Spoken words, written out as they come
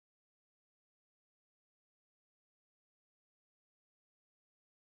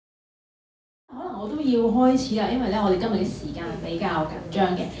可能我都要開始啦，因為咧我哋今日嘅時間比較緊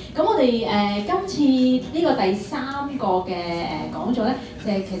張嘅。咁我哋今次呢個第3個嘅講座咧，就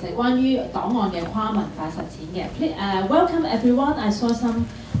係其實關於檔案嘅跨文化實踐嘅。Welcome everyone. I saw some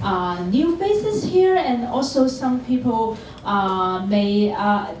new faces here, and also some people they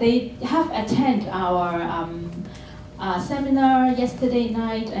have attended our seminar yesterday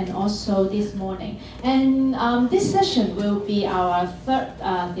night and also this morning. And this session will be our third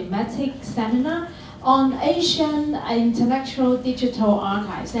thematic seminar on Asian intellectual digital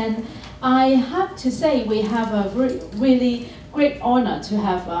archives. And I have to say we have a really great honor to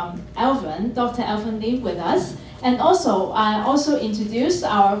have Dr. Alvin Lim with us. And also, I also introduce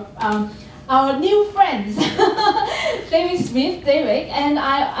our new friends, David Smith, and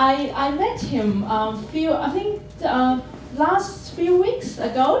I met him last few weeks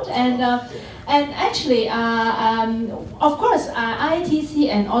ago, and actually, of course, IATC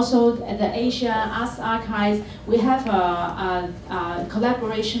and also the Asia Arts Archives, we have a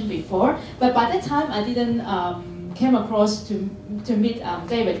collaboration before, but by that time I didn't came across to meet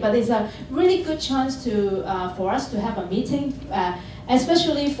David, but it's a really good chance for us to have a meeting,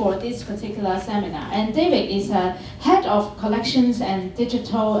 especially for this particular seminar. And David is a head of collections and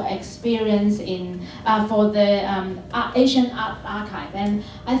digital experience for the Asian Art Archive. And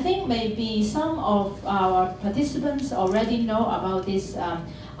I think maybe some of our participants already know about this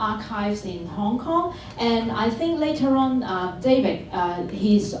archives in Hong Kong. And I think later on, David,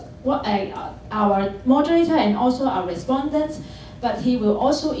 he's our moderator and also our respondents, but he will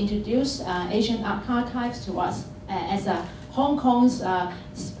also introduce Asian Art Archives to us as a Hong Kong's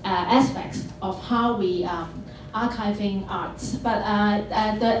aspects of how we archiving arts. But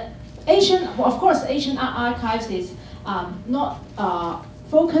of course, Asian Art Archives is not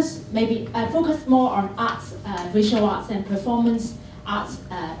focused more on arts, visual arts and performance arts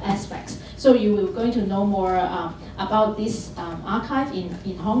aspects. So you will going to know more about this archive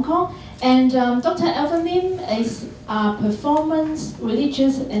in Hong Kong. And Dr. Alvin Lim is a performance,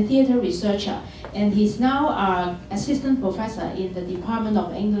 religious and theatre researcher. And he's now an assistant professor in the Department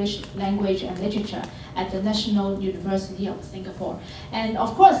of English Language and Literature at the National University of Singapore. And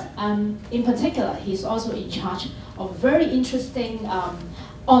of course, in particular, he's also in charge of very interesting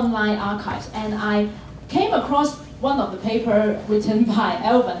online archives. And I came across one of the paper written by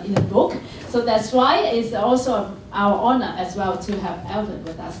Alvin in the book. So that's why it's also our honor as well to have Alvin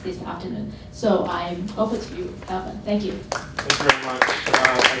with us this afternoon. So I'm over to you, Alvin. Thank you. Thank you very much. 大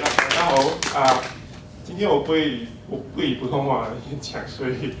家好，今天我不会以普通话来演讲，所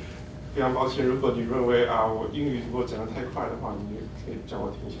以非常抱歉。如果你认为我英语如果讲得太快的话，你可以叫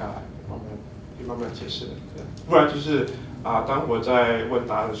我停下来，慢慢解释。不然就是当我在问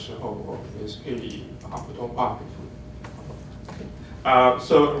答的时候，我也是可以以普通话回复。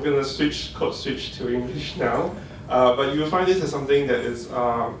So I'm going to code switch to English now, but you'll find this as something that is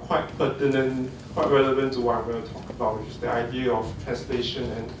quite pertinent, quite relevant to what I'm going to talk about, which is the idea of translation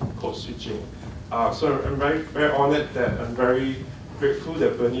and code switching. So I'm very honored that I'm very grateful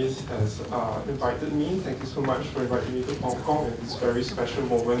that Bernice has invited me. Thank you so much for inviting me to Hong Kong at this very special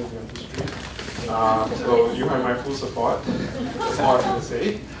moment in your history. So you have my full support. That's all I'm going to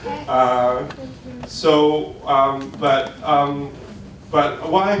say.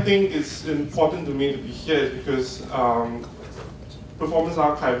 But what I think is important to me to be here is because performance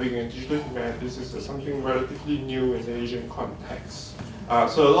archiving and digital humanities is something relatively new in the Asian context.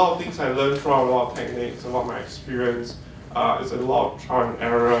 So a lot of things I learned from, a lot of techniques, a lot of my experience, it's a lot of trial and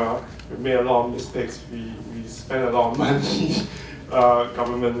error. We made a lot of mistakes. We spent a lot of money,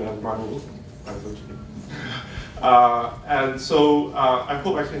 government and money. And so I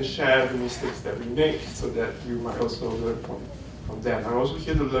hope I can share the mistakes that we make so that you might also learn from them. I'm also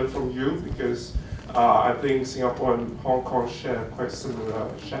here to learn from you because I think Singapore and Hong Kong share quite similar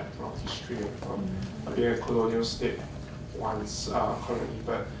shared history from being a colonial state once currently.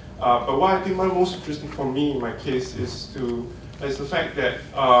 But what I think most interesting for me in my case is the fact that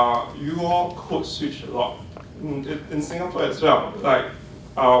you all code switch a lot in Singapore as well. Like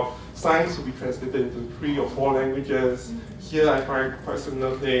science will be translated into 3 or 4 languages. Here I find quite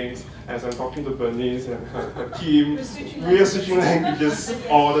similar things. As I'm talking to Bernice and her team, we are switching languages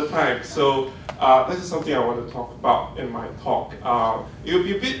all the time. So this is something I want to talk about in my talk. It will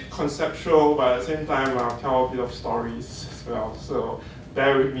be a bit conceptual, but at the same time I'll tell a bit of stories as well. So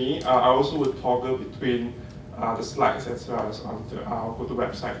bear with me. I also would toggle between the slides as well as on our go-to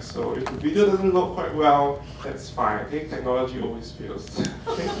website. So if the video doesn't look quite well, that's fine. Okay, technology always fails.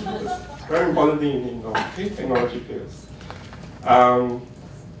 Okay? That's a very important thing you need to know. Okay, technology fails.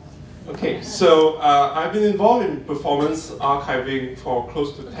 Okay, so I've been involved in performance archiving for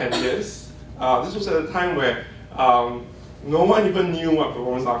close to 10 years. This was at a time where no one even knew what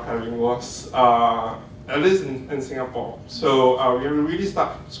performance archiving was, at least in Singapore. So we had to really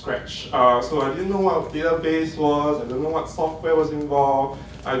start from scratch. So I didn't know what a database was, I don't know what software was involved,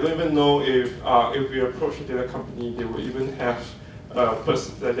 I don't even know if we approached a data company, they would even have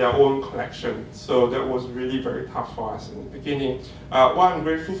their own collection. So that was really very tough for us in the beginning. What I'm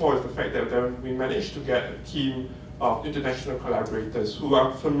grateful for is the fact that we managed to get a team of international collaborators who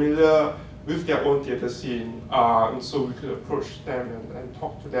are familiar with their own theatre scene, and so we could approach them and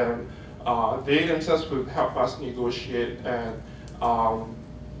talk to them. They themselves would help us negotiate and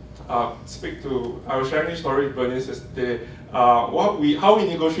speak to. I was sharing a story with Bernice yesterday. How we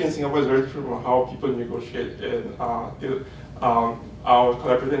negotiate in Singapore is very different from how people negotiate in our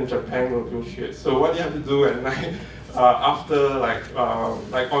collaborator in Japan will negotiate. So what you have to do at night, after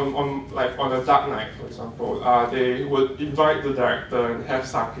on a dark night, for example, they would invite the director and have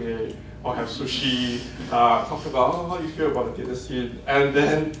sake or have sushi, talk about how you feel about the theatre scene, and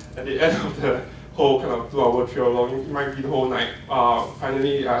then at the end of the whole kind of 2-hour, 3-hour long, it might be the whole night.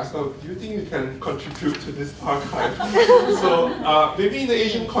 Finally, so do you think you can contribute to this archive? So maybe in the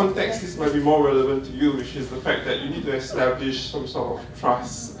Asian context, this might be more relevant to you, which is the fact that you need to establish some sort of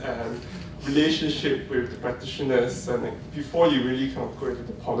trust and relationship with the practitioners, and before you really kind of go into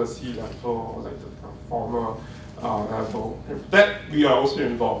the policy level or like the kind of formal level. That we are also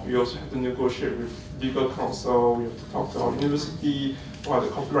involved. We also have to negotiate with legal counsel, we have to talk to our university, what are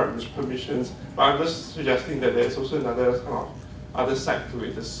the copyright permissions. But I'm just suggesting that there's also another kind of other side to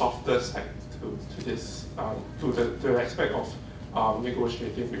it, the softer side to this, to the aspect of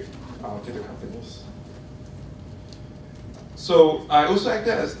negotiating with data companies. So I also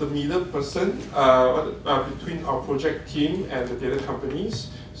acted as the middle person between our project team and the data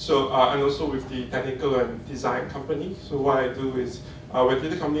companies. So and also with the technical and design company. So what I do is with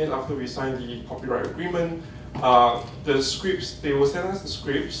data companies, after we sign the copyright agreement, the scripts, they will send us the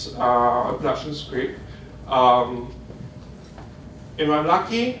scripts, a production script. If I'm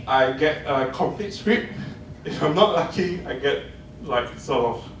lucky, I get a complete script. If I'm not lucky, I get like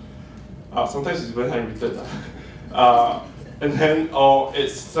sort of, sometimes it's even handwritten. And then, or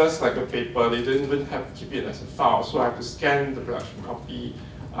it's just like a paper, they didn't even have to keep it as a file, so I have to scan the production copy.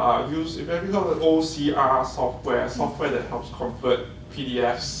 If you ever heard of OCR software that helps convert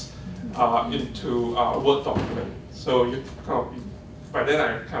PDFs into Word document. So you kind of, by then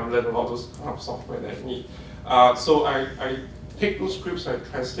I kind of learned a lot of those kind of software that I need. So I take those scripts, I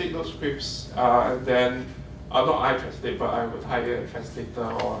translate those scripts, and then, not I translate, but I would hire a translator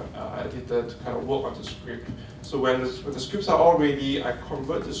or editor to kind of work on the script. So when the scripts are all ready, I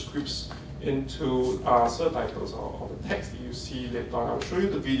convert the scripts into subtitles or the text that you see later on. I'll show you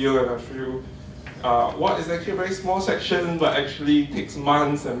the video and I'll show you what is actually a very small section, but actually takes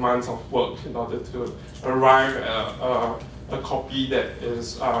months and months of work in order to arrive at a copy that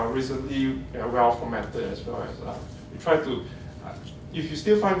is reasonably well formatted, as well as we try to. If you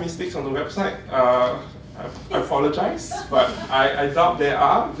still find mistakes on the website, I apologize, but I doubt there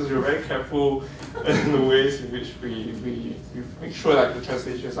are, because we're very careful in the ways in which we make sure that the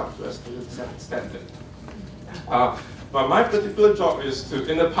translation is up to a standard. But my particular job is to,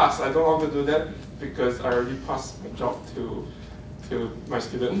 in the past, I no longer do that because I already passed my job to my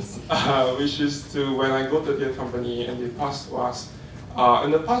students, which is to, when I go to their company and they pass to us,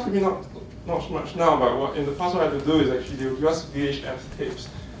 in the past, maybe not so much now, but in the past what I had to do is actually they would give us VHS tapes.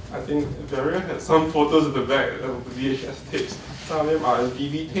 I think Daria had some photos at the back of the VHS tapes. Some of them are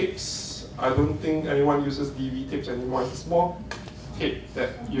DV tapes. I don't think anyone uses DV tapes anymore. It's a small tape that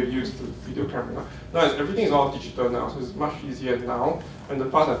you use to video camera. Now everything is all digital now, so it's much easier now. In the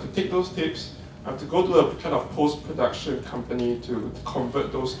past, I have to take those tapes, I have to go to a kind of post-production company to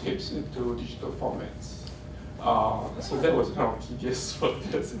convert those tapes into digital formats. So that was kind of tedious work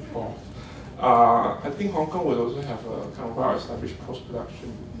that's involved. I think Hong Kong would also have a kind of well-established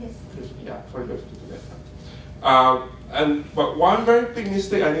post-production. Yes. Yeah, for you to do that. But one very big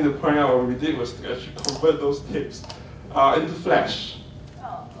mistake I need to point out what we did was to actually convert those tapes into Flash.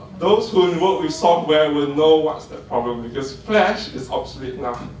 Those who work with software will know what's the problem, because Flash is obsolete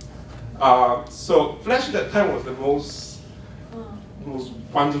now. So Flash at that time was the most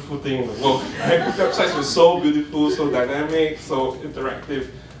wonderful thing in the world. Right? Websites were so beautiful, so dynamic, so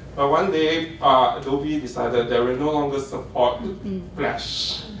interactive. But one day, Adobe decided they will no longer support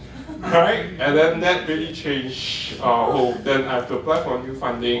Flash. Right? And then that really changed. Then I have to apply for new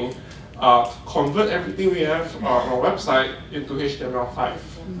funding, convert everything we have on our website into HTML5.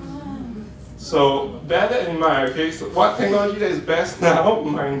 So bear that in mind, okay? So what technology that is best now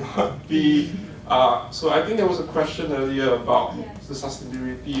might not be So I think there was a question earlier about the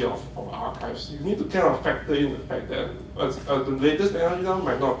sustainability of archives. You need to kind of factor in the fact that the latest technology now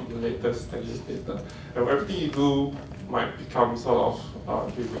might not be the latest 10 years later. And everything you do might become sort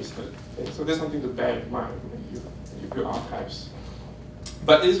of be wasted. Okay? So there's something to bear in mind when you build archives.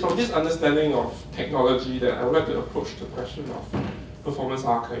 But it's from this understanding of technology that I would like to approach the question of performance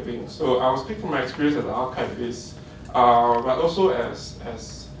archiving. So I'll speak from my experience as an archivist, but also as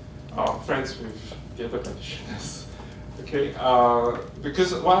friends with theatre practitioners. Okay,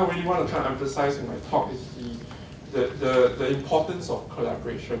 because what I really want to try to emphasize in my talk is the importance of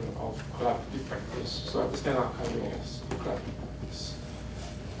collaboration, of collaborative practice. So I understand archiving as collaborative practice.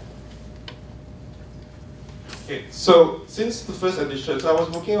 Okay, so since the first edition, so I was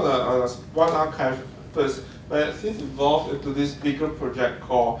working on one archive first, but since evolved into this bigger project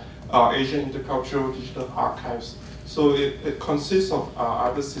called Asian Intercultural Digital Archives. So it consists of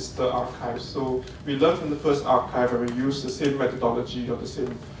other sister archives. So we learned from the first archive and we use the same methodology or the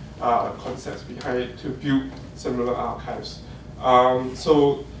same concepts behind it to build similar archives.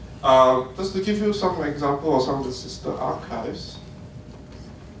 So just to give you some example of some of the sister archives.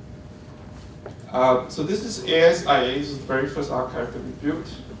 So this is ASIA, this is the very first archive that we built.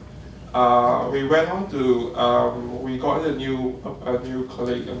 We went on to, we got a new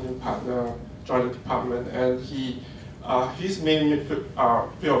colleague, a new partner, joined the department, and his main field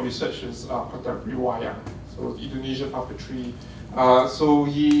of research is contemporary wayang, so Indonesian puppetry. So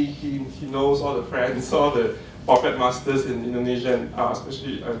he knows all the friends, all the puppet masters in Indonesia,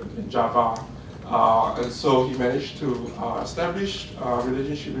 especially in Java. And so he managed to establish a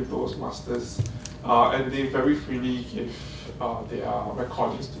relationship with those masters, and they very freely give their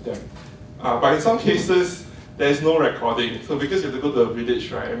recordings to them. But in some cases, there is no recording. So because you have to go to a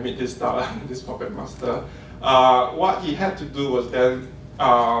village, right, and meet this this puppet master, what he had to do was then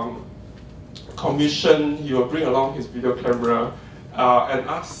commission, he will bring along his video camera and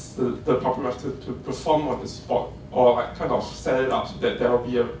ask the puppet master to perform on the spot, or like kind of set it up so that there will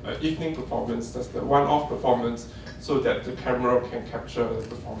be an evening performance, that's the one-off performance, so that the camera can capture the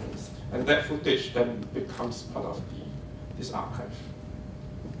performance. And that footage then becomes part of this archive.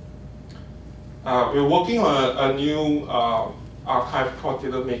 We're working on a new archive called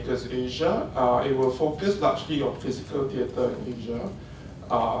Theatre Makers Asia. It will focus largely on physical theatre in Asia.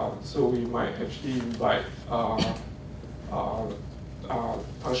 So we might actually invite Tang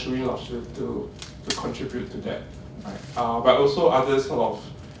Shuyin Laoshi to contribute to that. Right? But also other sort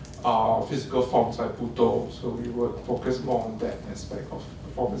of physical forms like Budo. So we would focus more on that aspect of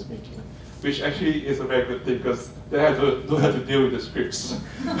performance making, which actually is a very good thing because they don't have to deal with the scripts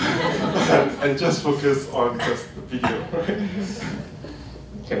and just focus on just the video. Right?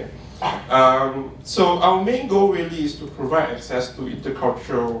 Okay. So our main goal really is to provide access to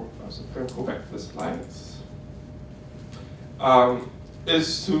intercultural. So can go back to the slides.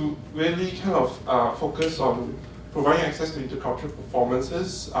 Is to really kind of focus on providing access to intercultural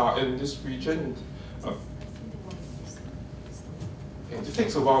performances in this region. It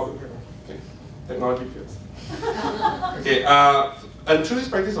takes a while to technology fields. Okay, and through this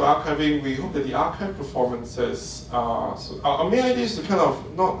practice of archiving, we hope that the archive performances, so our main idea is to kind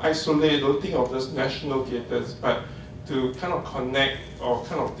of not isolate, don't think of just national theatres, but to kind of connect or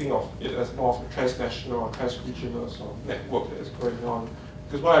kind of think of it as more of a transnational or trans-regional sort of network that is going on.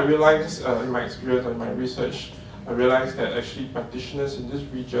 Because what I realized in my experience and my research, I realized that actually practitioners in this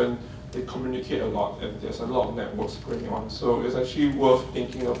region, they communicate a lot and there's a lot of networks going on. So it's actually worth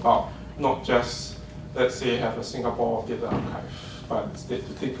thinking about not just, let's say, have a Singapore theatre archive, but instead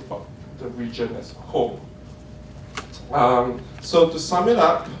to think about the region as a whole. So to sum it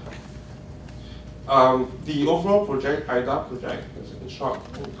up, the overall project, IDA project, in short,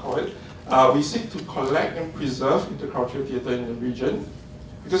 we call it, we seek to collect and preserve intercultural theatre in the region.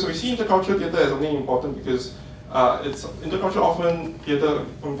 Because we see intercultural theatre as something important because intercultural often theatre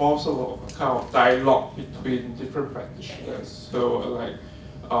involves a lot of kind of dialogue between different practitioners. So like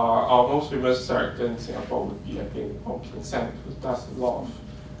our most famous director in Singapore would be, I think, Wong King Sen, who does a lot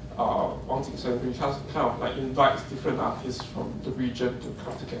of Wong King Sen, who kind of like invites different artists from the region to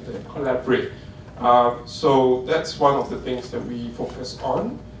come together and collaborate. So that's one of the things that we focus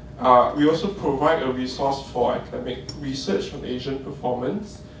on. We also provide a resource for academic research on Asian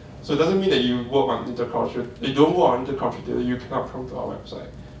performance. So it doesn't mean that you work on intercultural, you don't work on intercultural theatre, you cannot come to our website.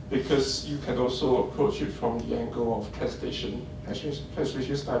 Because you can also approach it from the angle of translation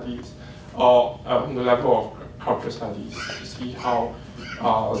studies, or on the level of cultural studies, to see how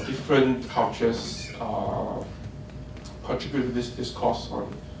different cultures contribute to this discourse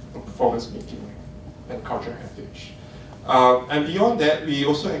on performance making and cultural heritage. And beyond that, we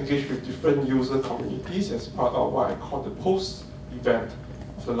also engage with different user communities as part of what I call the post-event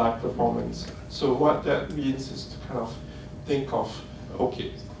of the live performance. So what that means is to kind of think of,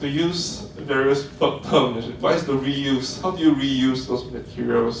 okay, to use various terms. What is the reuse? How do you reuse those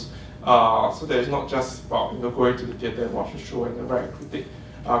materials? So that it's not just about going to the theater and watch a show and then write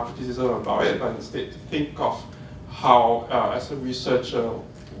criticism about it, but instead to think of how, as a researcher,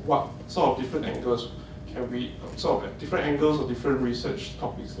 what sort of different angles can we, sort of different angles or different research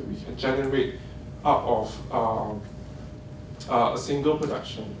topics that we can generate out of a single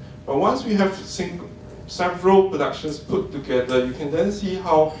production. But once we have several productions put together, you can then see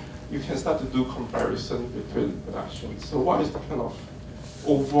how you can start to do comparison between productions. So what is the kind of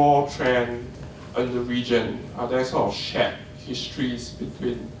overall trend in the region? Are there sort of shared histories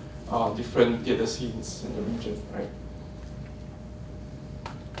between different theatre scenes in the region, right?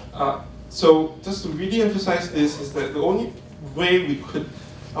 So just to really emphasize this is that the only way we could,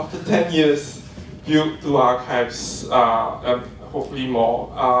 after 10 years, build two archives, and hopefully more,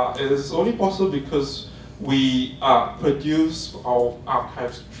 it is only possible because we produce our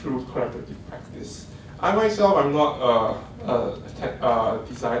archives through collaborative practice. I myself, I'm not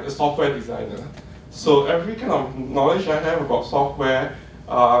a software designer. So every kind of knowledge I have about software,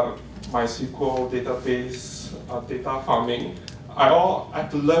 MySQL, database, data farming, I have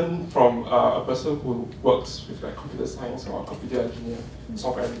to learn from a person who works with like computer science or a computer engineer,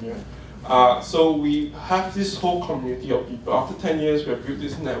 software engineer. So we have this whole community of people. After 10 years, we have built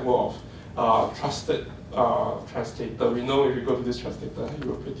this network of trusted translator. We know if you go to this translator,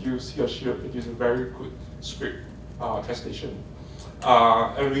 he or she will produce a very good script translation.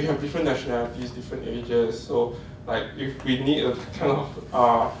 And we have different nationalities, different ages. So like if we need a kind of,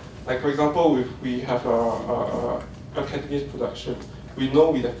 like for example, if we have a Cantonese production, we know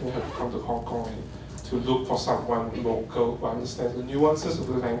we definitely have to come to Hong Kong and to look for someone local who understands the nuances of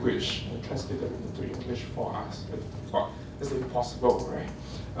the language and translate them into English for us. It's impossible, right?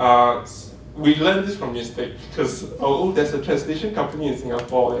 We learned this from mistake because, oh, there's a translation company in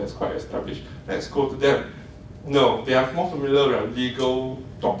Singapore that is quite established. Let's go to them. No, they are more familiar with legal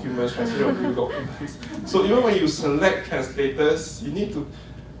documents, translation of legal documents. So even when you select translators, you need to,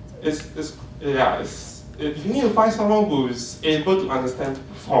 you need to find someone who is able to understand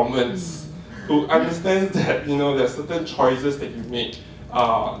performance, who understands that there are certain choices that you make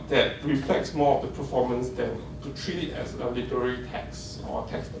that reflects more of the performance than to treat it as a literary text or a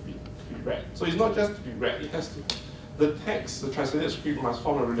text to be read. So it's not just to be read; it has to. The text, the translated script, must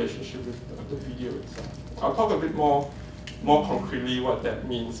form a relationship with the video itself. I'll talk a bit more concretely what that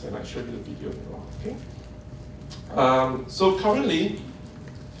means when I show you the video. Okay. So currently,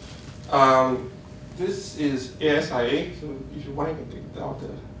 this is ASIA. So if you want, you can take down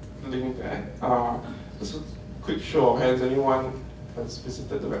the link there. Just a quick show of hands. Anyone has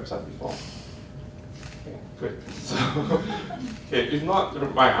visited the website before? Okay, good. So, okay, if not,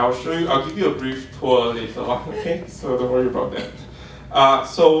 I'll show you. I'll give you a brief tour later on. Okay, so don't worry about that.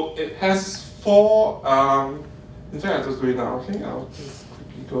 So it has 4. In fact, I'll just do it now. Okay, I'll just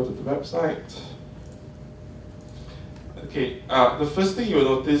quickly go to the website. Okay, the first thing you'll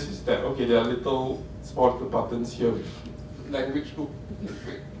notice is that there are small little buttons here with language.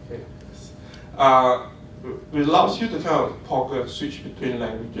 Okay. It allows you to kind of toggle and switch between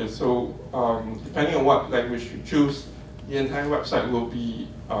languages. So depending on what language you choose, the entire website will be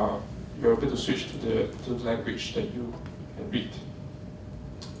you're able to switch to the language that you can read.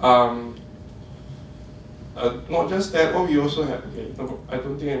 Not just that, what we also have. Okay, no, I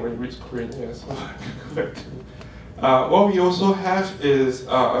don't think anybody reads Korean here, so I can go back to. What we also have is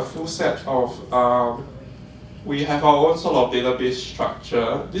a full set of. We have our own sort of database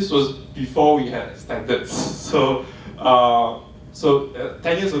structure. This was before we had standards. So,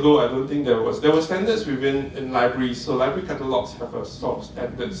 10 years ago, I don't think there were standards in libraries. So library catalogs have a sort of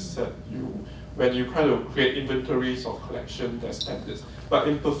standards that when you try to create inventories of collection, there's standards. But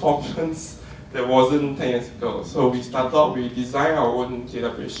in performance, there wasn't 10 years ago. So we designed our own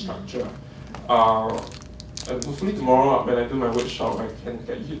database structure. And hopefully tomorrow, when I do my workshop, I can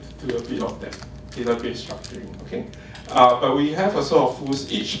get you to do a bit of that database structuring, okay? But we have a sort of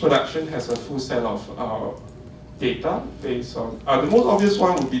each production has a full set of data based on, the most obvious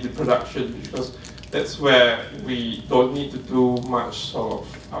one would be the production, because that's where we don't need to do much sort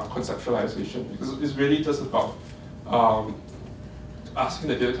of conceptualization, because it's really just about asking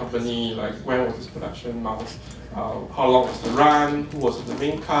the data company, like, when was this production mounted, how long was the run, who was the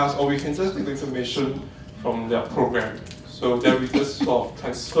main cast, or we can just take the information from their program. So then we just sort of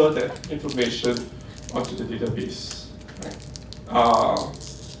transfer that information onto the database. Right?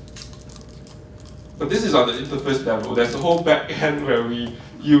 but this is on the interface level. There's a whole back end where we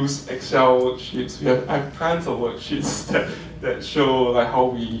use Excel worksheets. I have tons of worksheets that show like how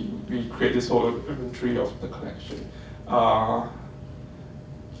we create this whole inventory of the collection.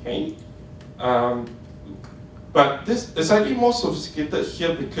 Okay. But this is slightly more sophisticated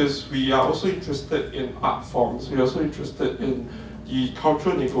here because we are also interested in art forms. We're also interested in the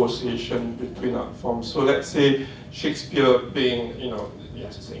cultural negotiation between art forms. So let's say Shakespeare being,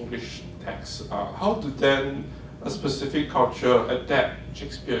 yes, it's an English text. How do then a specific culture adapt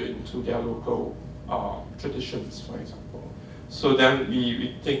Shakespeare into their local traditions, for example? So then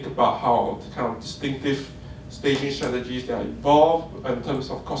we think about how the kind of distinctive staging strategies that are involved in terms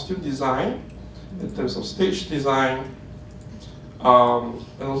of costume design, in terms of stage design, and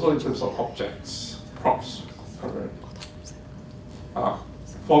also in terms of objects, props.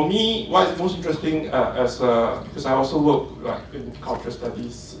 For me, what is most interesting because I also work in cultural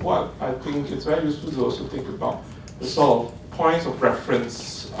studies, what I think it's very useful to also think about the sort of points of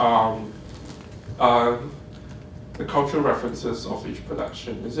reference, the cultural references of each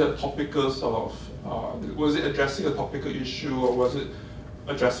production. Is it a topical sort of, was it addressing a topical issue or was it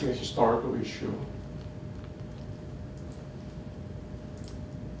addressing a historical issue?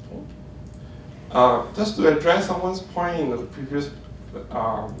 Just to address someone's point in the previous,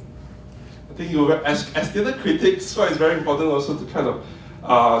 I think as theatre critics, so it's very important also to kind of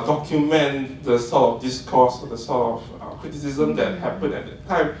document the sort of discourse or the sort of criticism that happened at that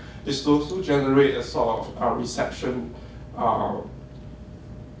time, is to also generate a sort of reception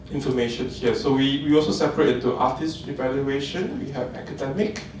information here. So we also separate into artist evaluation, we have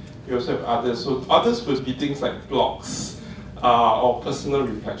academic, we also have others. So others would be things like blogs or personal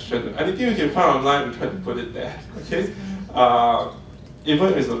reflection. Anything we can find online, we try to put it there, okay? Even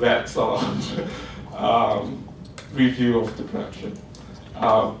if it's a bad sort of review of the production.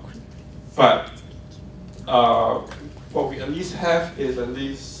 But what we at least have is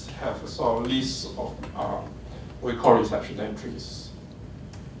have a sort of list of what we call reception entries.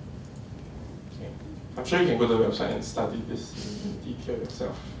 Okay. I'm sure you can go to the website and study this in detail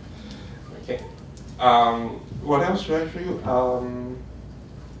yourself. Okay. What else should I show you?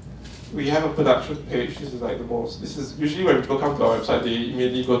 We have a production page. This is like the most. This is usually when people come to our website, they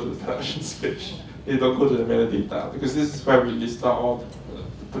immediately go to the productions page. They don't go to the metadata because this is where we list out all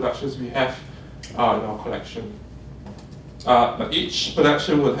the productions we have in our collection. But each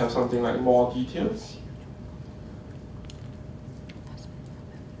production would have something like more details,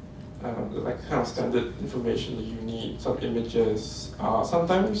 like kind of standard information that you need, some images.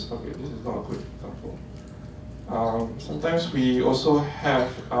 Sometimes, okay, this is not a good example. Sometimes we also have,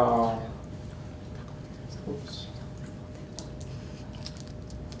 oops.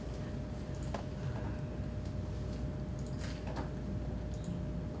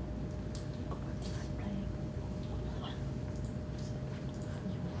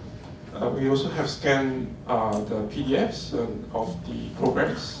 We also have scanned the PDFs of the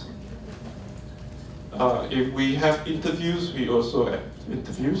progress. If we have interviews, we also have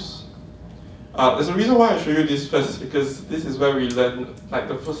interviews. There's a reason why I show you this first, because this is where we learn like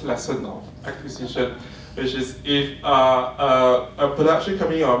the first lesson of acquisition, which is if a production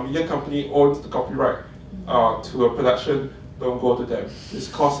company or a media company owns the copyright to a production, don't go to them. This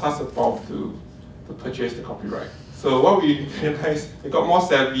costs us a bomb to purchase the copyright. So what we realized, we got more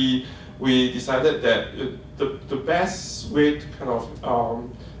savvy. We decided that the best way to kind of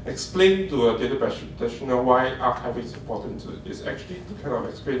explain to a data practitioner why archiving is important is actually to kind of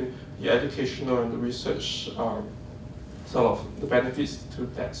explain the educational and the research sort of the benefits to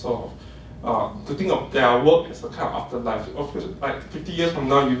that sort of to think of their work as a kind of afterlife. Of course, like 50 years from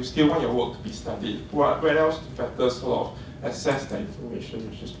now, you still want your work to be studied. Where else to better sort of access that information,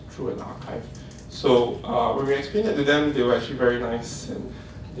 which is through an archive. So when we explained it to them, they were actually very nice, and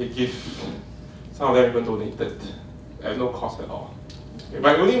they give, some of them even donated at no cost at all. Okay,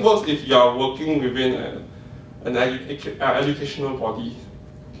 but it only works if you are working within an educational body.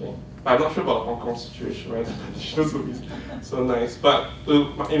 Okay, but I'm not sure about the Hong Kong situation, where the practitioners will be so nice. But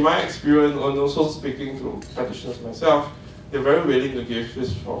in my experience, and also speaking to practitioners myself, they're very willing to give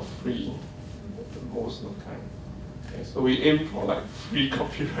this for free most of the time. Okay, so we aim for like free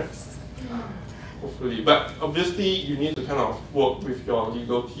copyrights. Hopefully, but obviously you need to kind of work with your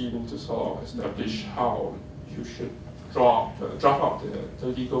legal team to sort of establish how you should draft out the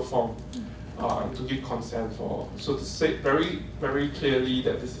legal form to give consent for. So to say very, very clearly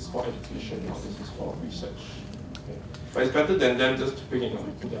that this is for education or this is for research. Okay. But it's better than them just keeping it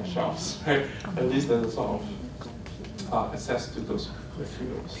on their shelves, right? At least there's a sort of access to those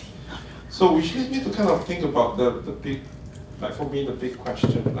materials. So we should need to kind of think about the big, like for me, the big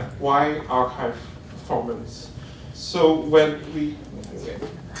question, like why archive performance. So when we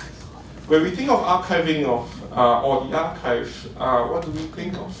think of archiving of or the archive, what do we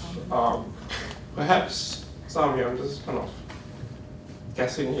think of? Perhaps some of you, I'm just kind of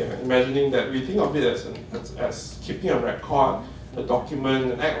guessing here, imagining that we think of it as keeping a record, a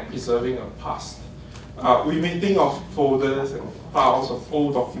document, an act of preserving a past. We may think of folders and files of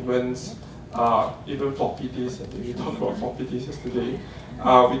old documents, even floppy disks, and we talked about floppy disks yesterday.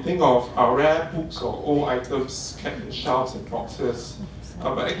 We think of rare books or old items kept in shelves and boxes.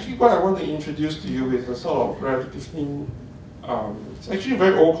 But actually what I want to introduce to you is a sort of relatively, it's actually a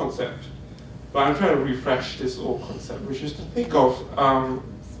very old concept, but I'm trying to refresh this old concept, which is to think of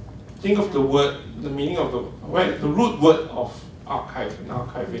the word, the meaning of the root word of archive and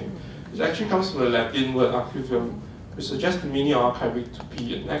archiving. It actually comes from the Latin word archivium, which suggests the meaning of archiving to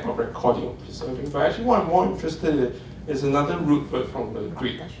be an act of recording and preserving. But actually what I'm more interested in is another root word from the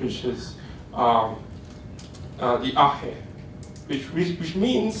Greek, which is the arche, which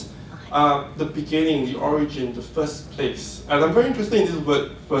means the beginning, the origin, the first place. And I'm very interested in this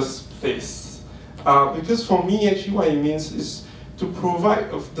word, first place, because for me, actually what it means is to provide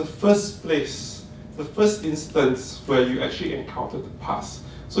of the first place, the first instance where you actually encountered the past.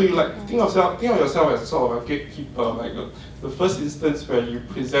 So you think of yourself as sort of a gatekeeper, like the first instance where you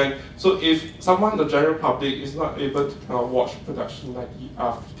present. So if someone, the general public, is not able to kind of watch production like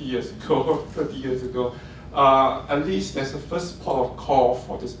 50 years ago or 30 years ago, at least there's a first port of call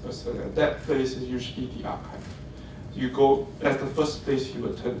for this person, and that place is usually the archive. You go, that's the first place you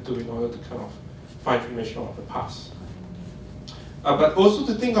return to in order to kind of find information of the past. But also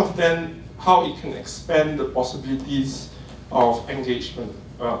to think of then how it can expand the possibilities of engagement.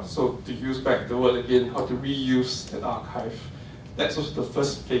 So to use back the word again, how to reuse that archive. That's also the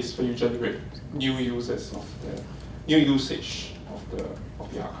first place where you generate new users of new usage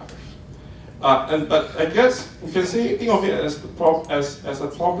of the archive. But I guess you can think of it as a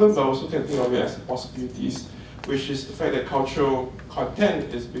problem, but also can think of it as possibilities, which is the fact that cultural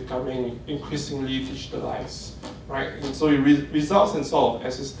content is becoming increasingly digitalized, right? And so it results in sort of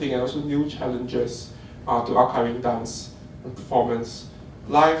existing and also new challenges to archiving dance and performance.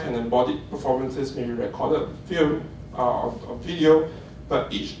 Live and embodied performances may be recorded on film or video,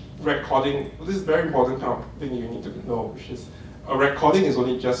 but each recording, this is very important kind of thing you need to know, which is a recording is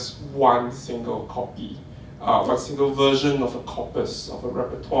only just one single copy, one single version of a corpus, of a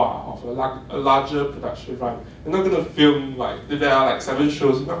repertoire, of a larger production run. You're not going to film, if there are 7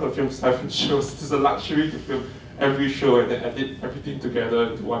 shows, you're not going to film 7 shows. It's a luxury to film every show and then edit everything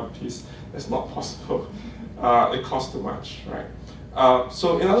together into one piece. That's not possible. It costs too much, right?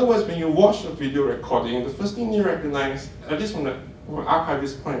 So in other words, when you watch a video recording, the first thing you recognize, at least from an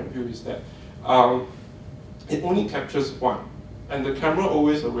archivist point of view, is that it only captures one, and the camera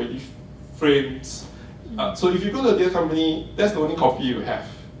always already frames. So if you go to a data company, that's the only copy you have,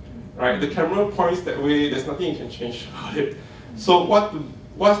 right? The camera points that way. There's nothing you can change about it. So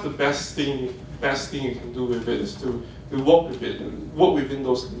what's the best thing you can do with it is to work with it and work within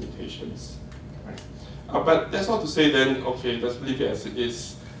those limitations. But that's not to say then, okay, let's leave it as it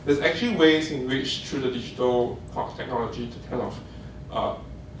is. There's actually ways in which, through the digital technology, to kind of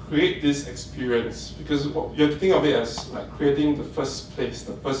create this experience, because you have to think of it as creating the first place,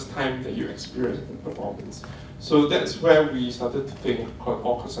 the first time that you experience the performance. So that's where we started to think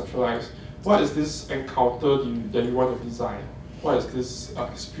or conceptualize, what is this encounter that you want to design? What is this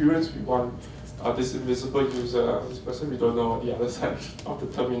experience we want this invisible user, this person we don't know on the other side of the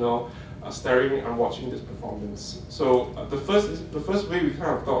terminal, staring and watching this performance. So the first way we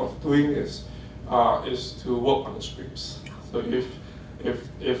kind of thought of doing this is to work on the scripts. So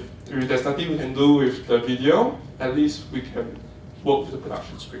if there's nothing we can do with the video, at least we can work with the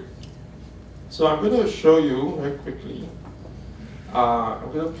production script. So I'm going to show you very quickly.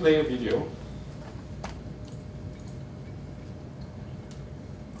 I'm going to play a video.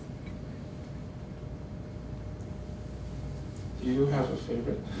 Do you have a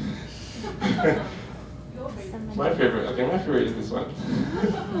favorite? My favorite. Okay, my favorite is this one.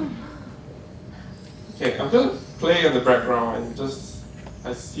 Okay, I'm going to play in the background and just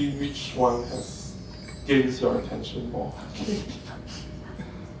I see which one gains your attention more.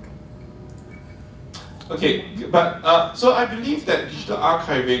 Okay, but so I believe that digital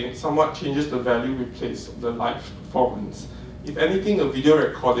archiving somewhat changes the value we place on the live performance. If anything, a video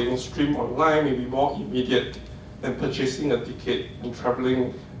recording streamed online may be more immediate than purchasing a ticket and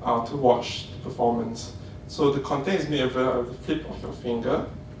traveling to watch the performance. So the content is made available at the flip of your finger.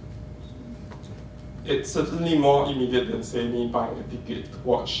 It's certainly more immediate than, say, me buying a ticket to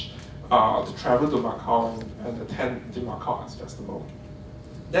watch, to travel to Macau and attend the Macau Arts Festival.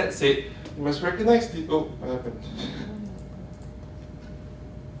 That said, you must recognize the, oh, what happened?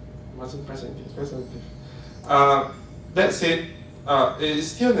 Mustn't press anything, it's very sensitive. That said, it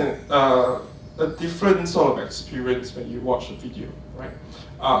is still a different sort of experience when you watch a video, right?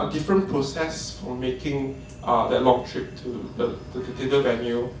 A different process from making that long trip to the theatre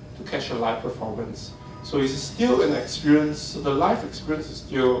venue to catch a live performance. So it's still an experience. So the live experience is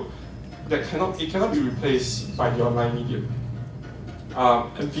still it cannot be replaced by the online medium.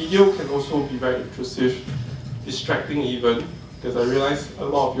 And video can also be very intrusive, distracting even, because I realize a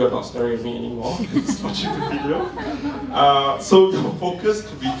lot of you are not staring at me anymore, just watching the video. So your focus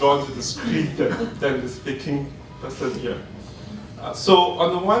could be drawn to the screen than the speaking person here. So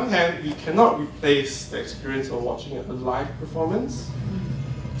on the one hand, we cannot replace the experience of watching a live performance.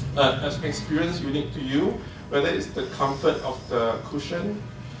 As an experience unique to you, whether it's the comfort of the cushion,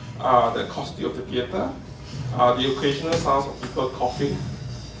 the acoustic of the theatre, the occasional sounds of people coughing.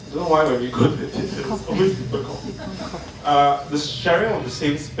 I don't know why when we go to the theatre, there's always people coughing. The sharing of the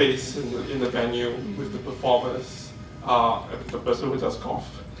same space in the venue with the performers, and the person who does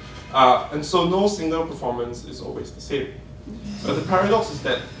cough. And so no single performance is always the same. But the paradox is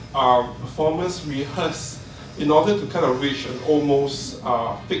that performers rehearse in order to kind of reach an almost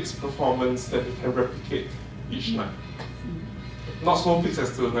fixed performance that they can replicate each night. Not so fixed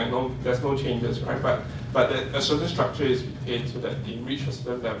as to like there's no changes, right? But a certain structure is retained so that they reach a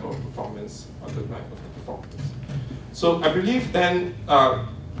certain level of performance on the night of the performance. So I believe then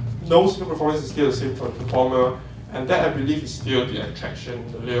no single performance is still the same for the performer, and that I believe is still the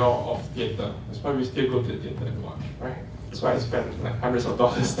attraction, the lure of theatre. That's why we still go to the theatre and watch, right? That's why I spend like hundreds of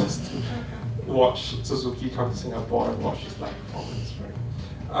dollars just to watch Suzuki come to Singapore and watch his live performance, right?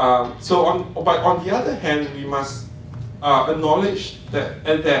 But on the other hand, we must acknowledge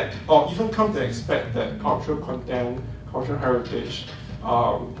that, or even come to expect that cultural content, cultural heritage,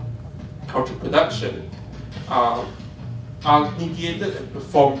 cultural production are mediated and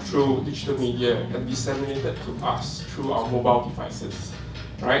performed through digital media and disseminated to us through our mobile devices,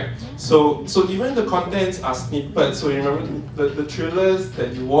 right? So even the contents are snippets. So you remember the trailers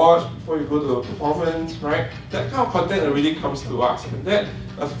that you watch before you go to a performance, right? That kind of content already comes to us, and that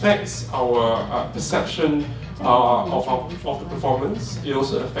affects our perception of the performance. It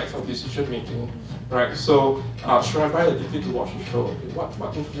also affects our decision making, right? So should I buy a ticket to watch a show? Okay,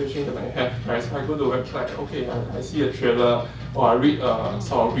 what information can I have, right? So I go to the website, okay, I see a trailer, or I read a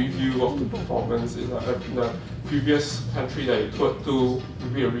sort of review of the performance in a previous country that you toured to, you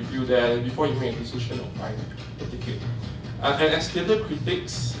read a review there before you make a decision of buying a ticket. And as theatre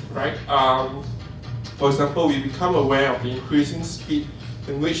critics, right, for example, we become aware of the increasing speed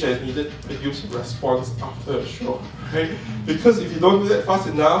in which there is needed to produce a response after a show, right? Because if you don't do that fast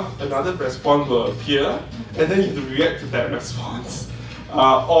enough, another response will appear, and then you have to react to that response.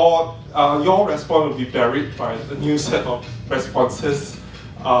 Or your response will be buried by a new set of responses,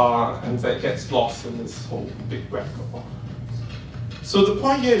 and that gets lost in this whole big web. So the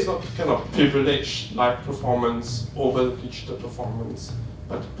point here is not to kind of privilege live performance over digital performance,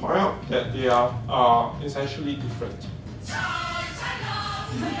 but to point out that they are essentially different.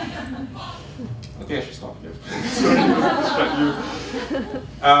 I think I should stop here. Sorry to distract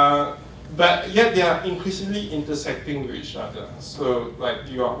you. But yet they are increasingly intersecting with each other. So like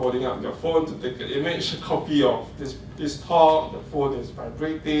you are holding up your phone to take an image, a copy of this talk, the phone is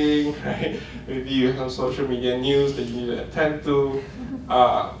vibrating, right? Maybe you have social media news that you need to attend to.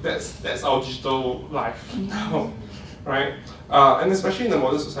 That's our digital life now, right? And especially in a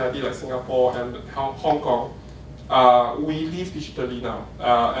modern society like Singapore and Hong Kong, we live digitally now,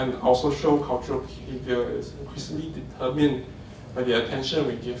 and our social cultural behavior is increasingly determined by the attention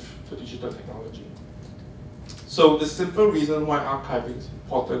we give to digital technology. So the simple reason why archiving is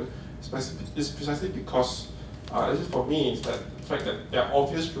important is precisely because, at least for me, is that the fact that there are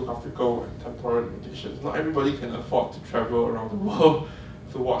obvious geographical and temporal limitations. Not everybody can afford to travel around the world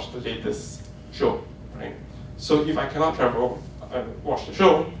to watch the latest show, right? So if I cannot travel and watch the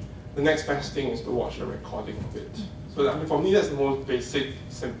show, the next best thing is to watch a recording of it. So I mean, for me, that's the most basic,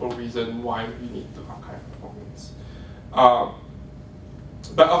 simple reason why we need to archive performance.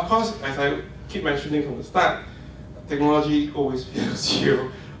 But of course, as I keep mentioning from the start, technology always fails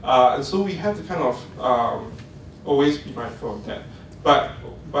you. And so we have to kind of always be mindful of that.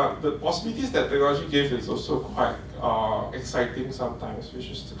 But the possibilities that technology gives is also quite exciting sometimes, which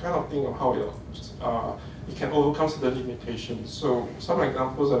is to kind of think of how it can overcome certain limitations. So some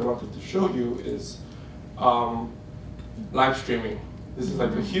examples I wanted to show you is live streaming. This is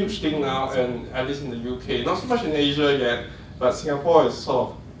like a huge thing now, and at least in the UK, not so much in Asia yet, but Singapore is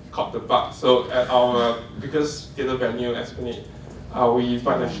sort of caught the bug. So at our biggest theatre venue, Esplanade, we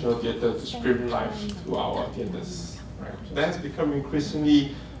invite National Theatre to stream live to our theatres. Right? So that has become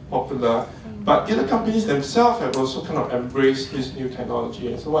increasingly popular. But the other companies themselves have also kind of embraced this new technology.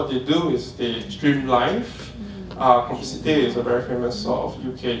 And so what they do is they stream live. Complicité is a very famous sort of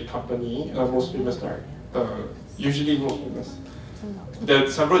UK company, most famous director, usually most famous. There are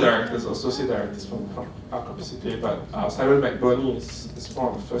several directors, associate directors from Complicité, but Simon McBurney is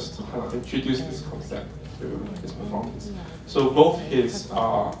one of the first to kind of introduce this concept to his performance. So both his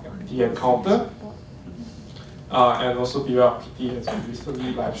The Encounter and also BYRPT has been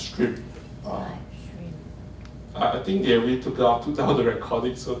recently live streamed. I think they really took down the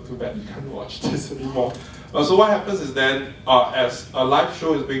recording, so too bad you can't watch this anymore. So what happens is then, as a live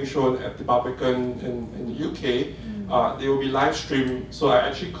show is being shown at the Barbican in the UK, they will be live streamed. So I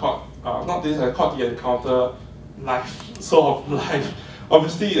actually caught, I caught The Encounter live, sort of live.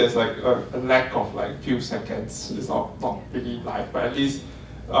 Obviously there's like a lack of like few seconds. It's not really live, but at least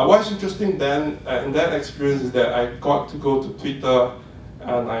what's interesting then in that experience is that I got to go to Twitter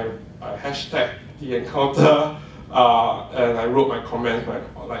and I hashtag The Encounter, and I wrote my comment,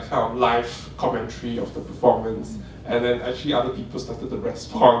 like kind of live commentary of the performance, and then actually other people started to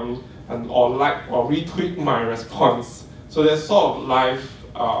respond or like or retweet my response. So there's sort of live,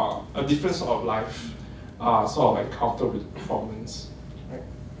 a different sort of live sort of encounter with performance. Right?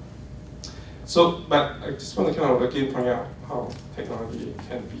 So, but I just want to kind of again point out how technology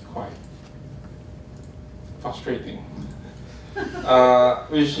can be quite frustrating,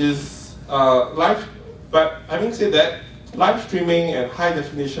 which is live. But having said that, live streaming and high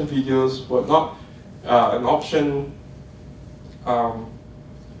definition videos were not an option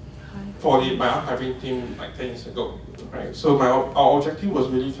for my archiving team like 10 years ago, right? So our objective was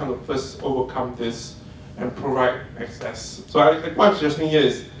really kind of first overcome this and provide access. So what I'm suggesting here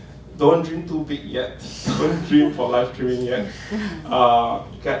is, don't dream too big yet. Don't dream for live streaming yet.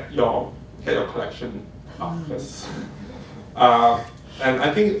 Get your collection up first. And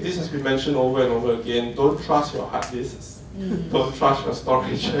I think this has been mentioned over and over again. Don't trust your hard disks. Don't trust your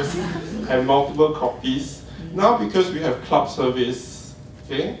storages. Have multiple copies. Now, because we have cloud service,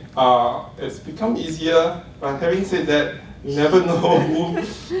 okay, it's become easier. But having said that, you never know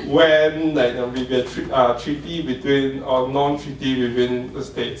when like maybe a treaty between or non-treaty within the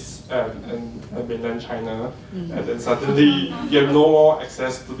States and mainland China, and then suddenly you have no more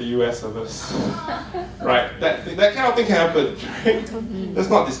access to the US servers. Right? That kind of thing can happen. Right? Let's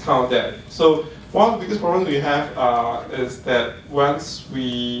not discount that. So one of the biggest problems we have is that once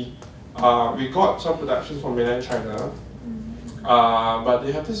we got some productions from mainland China. But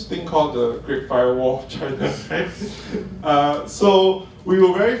they have this thing called the Great Firewall of China, right? So we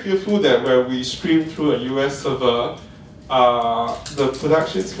were very fearful that when we stream through a US server, the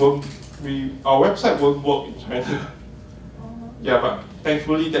productions our website won't work in China. Yeah, but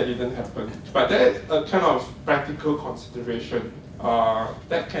thankfully that didn't happen. But that is a kind of practical consideration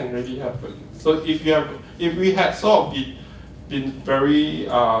that can really happen. So if we had sort of been very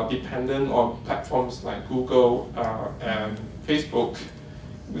dependent on platforms like Google and Facebook,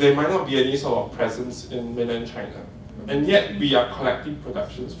 there might not be any sort of presence in mainland China. And yet we are collecting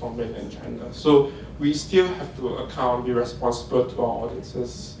productions from mainland China. So we still have to be responsible to our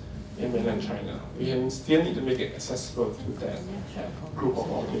audiences in mainland China. We still need to make it accessible to that group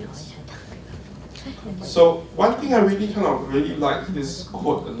of audience. So one thing I really like this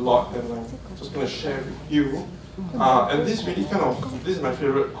quote a lot, and I'm just going to share with you. And this is my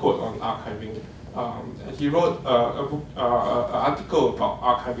favorite quote on archiving. He wrote an article about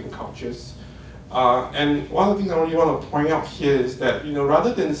archiving cultures. And one of the things I really want to point out here is that,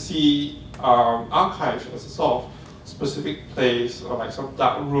 rather than see archive as a sort of specific place or like some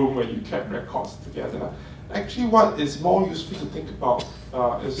dark room where you kept records together, actually what is more useful to think about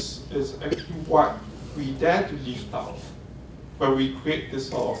is actually what we dare to lift out when we create this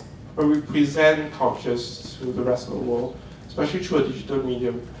sort of, when we present cultures to the rest of the world, especially through a digital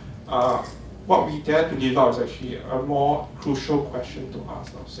medium. What we dare to leave out is actually a more crucial question to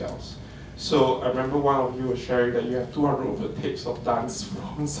ask ourselves. So I remember one of you was sharing that you have 200 over tapes of dance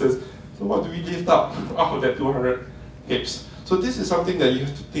performances. So what do we leave out of that 200 tapes? So this is something that you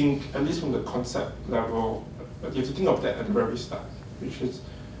have to think, at least from the concept level, you have to think of that at the very start, which is,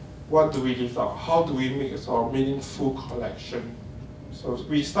 what do we leave out? How do we make a sort of meaningful collection? So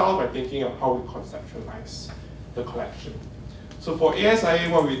we start by thinking of how we conceptualize the collection. So for ASIA,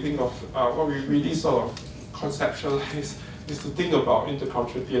 what we think of, what we really sort of conceptualize is to think about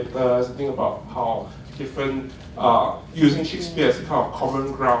intercultural theatres, to think about how different, using Shakespeare as a kind of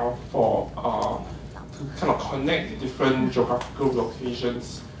common ground for, to kind of connect the different geographical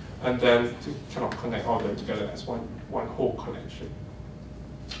locations, and then to kind of connect all of them together as one whole collection.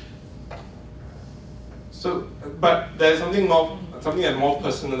 So, but there's something that's more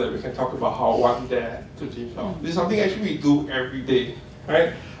personal that we can talk about how one dare to develop. This is something actually we do every day,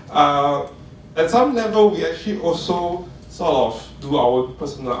 right? At some level, we actually also sort of do our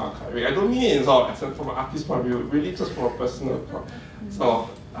personal archiving. I don't mean it in sort of from an artist's point of view, really just from a personal sort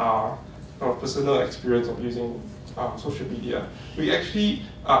of personal experience of using social media. We actually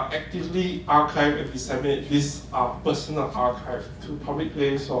actively archive and disseminate this personal archive to public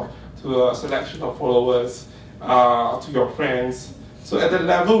place or to a selection of followers, to your friends. So at that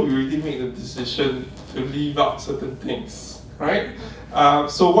level, we really make the decision to leave out certain things, right?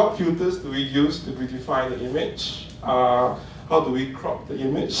 So what filters do we use to beautify the image? How do we crop the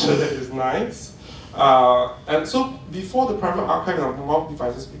image so that it's nice? And so before the private archive on mobile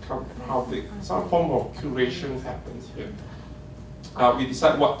devices become public, some form of curation happens here. We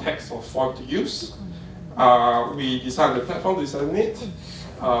decide what text or font to use. We decide the platform to disseminate.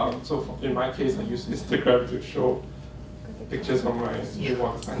 So in my case, I use Instagram to show pictures of my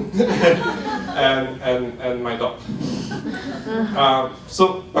newborn son and my dog.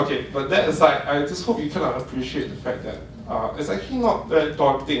 So, okay, but that aside, I just hope you kind of appreciate the fact that it's actually not very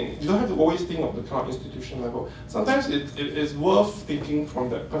daunting. You don't have to always think of the kind of institution level. Sometimes it is worth thinking from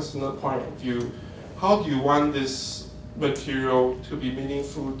that personal point of view. How do you want this material to be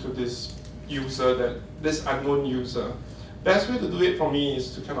meaningful to this user, this unknown user? Best way to do it for me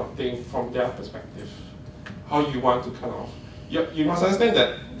is to kind of think from their perspective. How you want to kind of, you must understand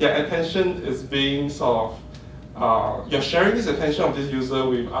that their attention is being sort of, you're sharing this attention of this user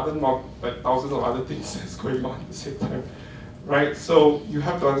with like thousands of other things that's going on at the same time, right? So you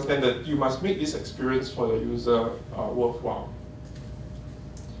have to understand that you must make this experience for the user worthwhile.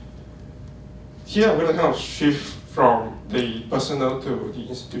 Here I'm going to kind of shift from the personal to the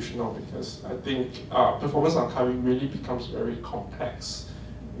institutional because I think performance archiving really becomes very complex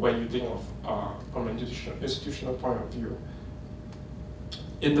when you think of from an institutional point of view.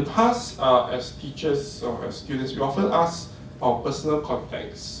 In the past, as teachers or as students, we often ask our personal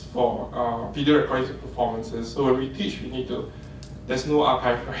contacts for video recordings of performances. So when we teach, we need to, there's no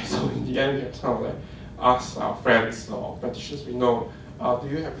archive, right? So in the end, we have to kind of like ask our friends or practitioners we know, do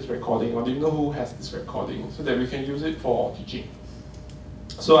you have this recording, or do you know who has this recording, so that we can use it for teaching.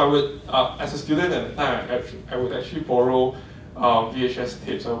 So I would, as a student at the time, I would actually borrow VHS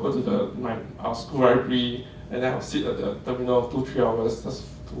tapes. I would go to my school library, and then I'll sit at the terminal 2-3 hours just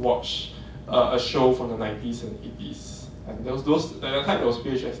to watch a show from the 90s and 80s. And at the time there was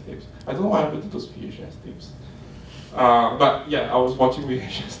VHS tapes. I don't know what happened to those VHS tapes. But yeah, I was watching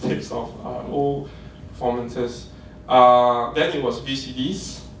VHS tapes of old performances. Then it was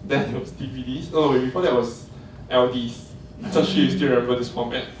VCDs, then it was DVDs. No, before that was LDs. I'm not sure you still remember this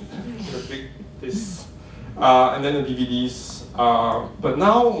format. And then the DVDs. But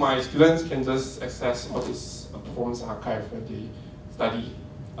now my students can just access all this performance archive when they study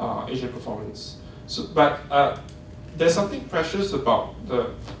Asian performance. So, but there's something precious about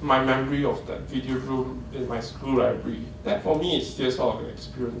my memory of that video room in my school library. That for me is still sort of an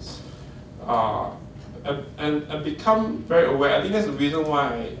experience. And become very aware. I think that's the reason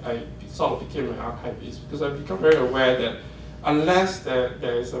why I sort of became an archivist, because I've become very aware that unless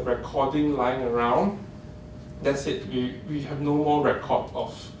there is a recording lying around, that's it. We have no more record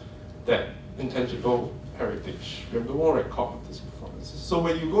of that intangible heritage. We have no more record of these performances. So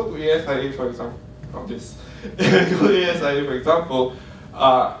when you go to ASIA, for example, not this, when you go to ASIA, for example,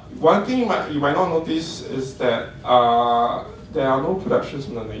 one thing you might not notice is that there are no productions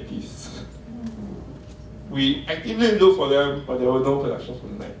from the 90s. We actively look for them, but there were no productions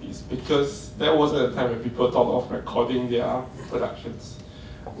from the 90s because that wasn't a time when people thought of recording their productions.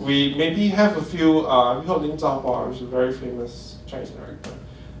 We maybe have a few, we heard Lin Zhaohua, which is a very famous Chinese director.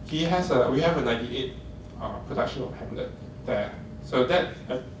 We have a 98 production of Hamlet there. So that,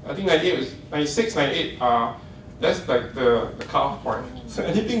 I think 98 was, 96, 98, that's like the cutoff point. So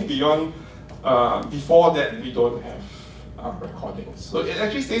anything beyond, before that, we don't have recordings. So it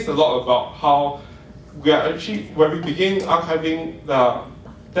actually says a lot about how we are actually, when we begin archiving,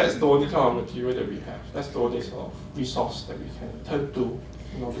 that's the only kind of material that we have. That's the only sort of resource that we can turn to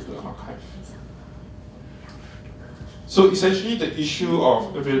in order to archive. So essentially the issue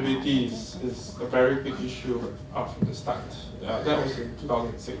of availability is a very big issue from the start. That was in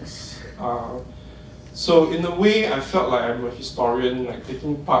 2006. So in a way, I felt like I'm a historian, like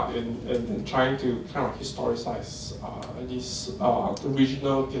taking part in trying to kind of historicize the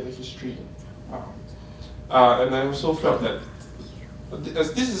regional theatre history. And I also felt that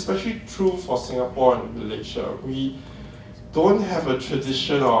this is especially true for Singapore and Malaysia. We don't have a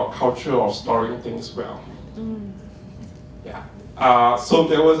tradition or culture of storing things well. Yeah, So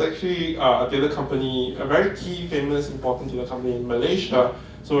there was actually a theatre company, a very key, famous, important theatre company in Malaysia.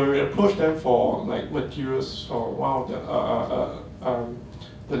 So when we approached them for like materials for one of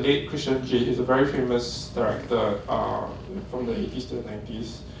the late Christian J, he's a very famous director from the 80s to the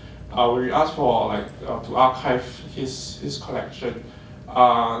 90s. We asked for like to archive his collection.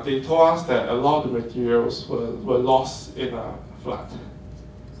 They told us that a lot of the materials were lost in a flood.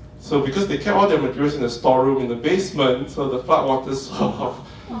 So because they kept all their materials in the storeroom in the basement, so the flood water sort of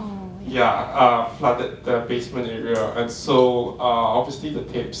flooded the basement area, and so obviously the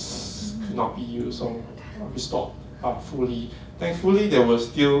tapes could not be used or restored fully. Thankfully, there was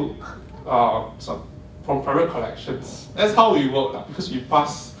still some from private collections. That's how we work, because we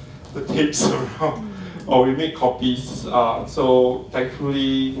pass the tapes around or we make copies. So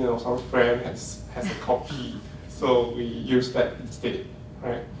thankfully, some friend has a copy, so we use that instead,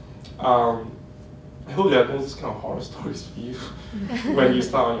 right? I hope there are no this kind of horror stories for you when you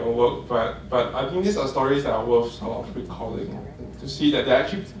start on your work, but I think these are stories that are worth sort of recalling to see that there are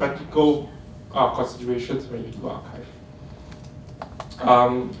actually practical considerations when you do archive.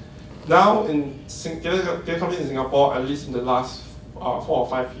 Now in theatre companies in Singapore, at least in the last 4 or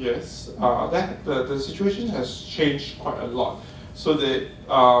 5 years, the situation has changed quite a lot. So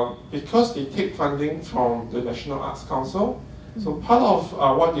because they take funding from the National Arts Council, so part of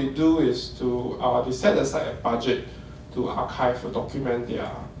what they do is they set aside a budget to archive or document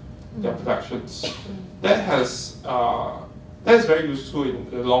their productions. That is very useful in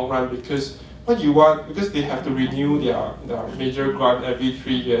the long run, because because they have to renew their major grant every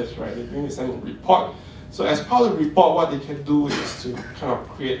 3 years, right? They need to send a report. So as part of the report, what they can do is to kind of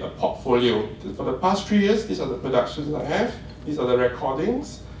create a portfolio. For the past 3 years, these are the productions I have, these are the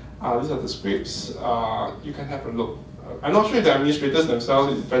recordings, these are the scripts. You can have a look. I'm not sure if the administrators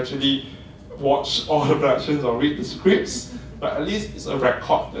themselves eventually watch all the productions or read the scripts, but at least it's a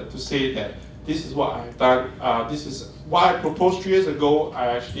record to say that this is what I've done, this is what I proposed 3 years ago.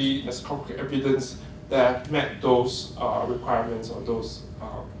 There's concrete evidence that I've met those requirements or those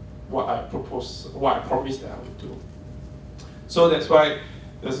what I promised that I would do. So that's why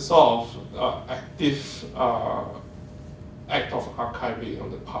there's a sort of active act of archiving on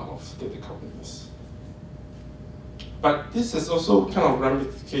the part of theatre companies. But this has also kind of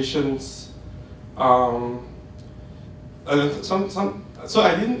ramifications. So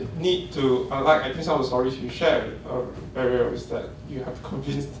I didn't need to, I think some of the stories you shared, barrier is that you have to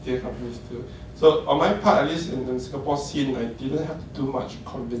convince the theatre companies to. So on my part, at least in the Singapore scene, I didn't have to do much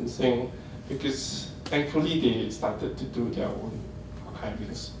convincing, because thankfully they started to do their own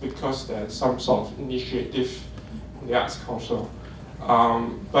archivings, because there's some sort of initiative in the Arts Council.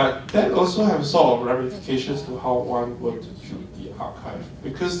 But that also has sort of ramifications to how one would view the archive,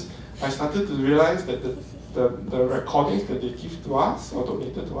 because I started to realize that the recordings that they give to us or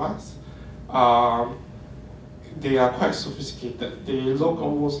donated to us, they are quite sophisticated. They look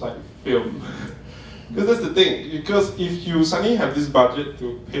almost like film. Because that's the thing, because if you suddenly have this budget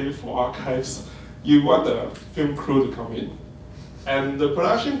to pay for archives, you want the film crew to come in. And the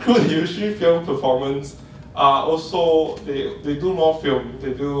production crew, they usually film performance. Also, they do more film.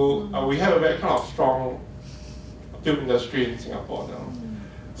 They do. We have a very kind of strong film industry in Singapore now.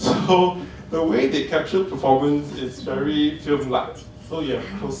 So the way they capture performance is very film-like. So you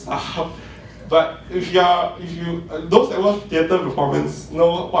have close up. But if those that watch theatre performance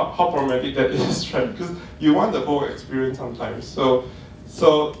know how problematic that is, right? Because you want the whole experience sometimes. So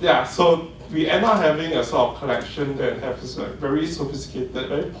we end up having a sort of collection that has like very sophisticated,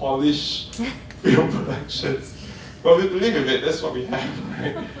 very polished film productions. But we believe in it, that's what we have,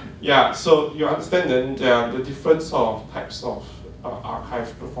 right? Yeah, so you understand then there are the different sort of types of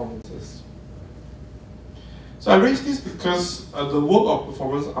archive performances. So I raised this because the work of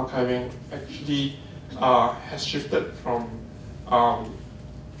performance archiving actually has shifted from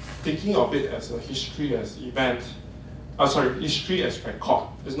thinking of it as a history as event, history as record.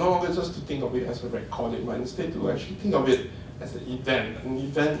 It's no longer just to think of it as a recording, but instead to actually think of it as an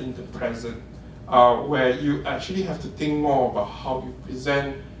event in the present, where you actually have to think more about how you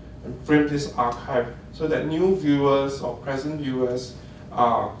present and frame this archive so that new viewers or present viewers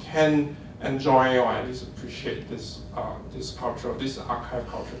can enjoy or at least appreciate this archive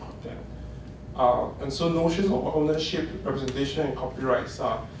culture content. And so notions of ownership, representation, and copyrights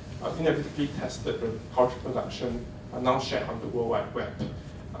are inevitably tested when culture production are now shared on the World Wide Web,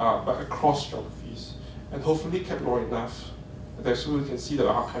 but across geographies, and hopefully kept low enough that so we can see the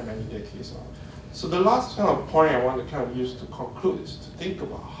archive many decades on. So the last kind of point I want to kind of use to conclude is to think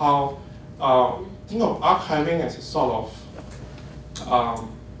about how think of archiving as a sort of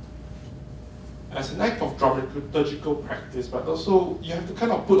as an act of dramaturgical practice, but also you have to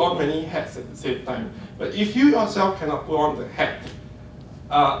kind of put on many hats at the same time. But if you yourself cannot put on the hat,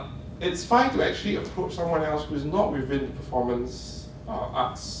 it's fine to actually approach someone else who is not within the performance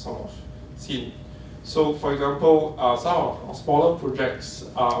arts sort of scene. So for example, some of our smaller projects,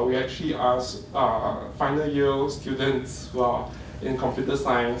 we actually ask final year students who are in computer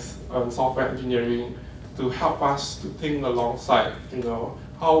science and software engineering to help us to think alongside,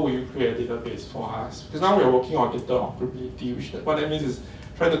 how will you create a database for us? Because now we're working on interoperability, which what that means is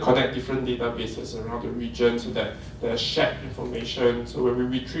trying to connect different databases around the region so that there's shared information. So when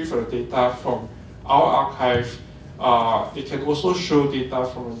we retrieve the data from our archive, it can also show data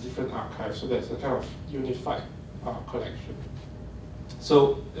from a different archive, so that's a kind of unified collection.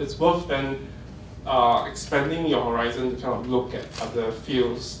 So it's worth then expanding your horizon to kind of look at other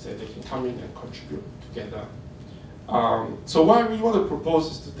fields that they can come in and contribute together. So what I really want to propose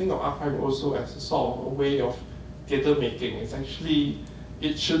is to think of archiving also as a sort of a way of theatre making.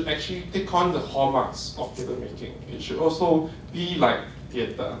 It should actually take on the hallmarks of theatre making. It should also be like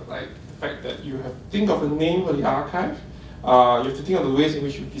theatre, like the fact that you have to think of a name for the archive. You have to think of the ways in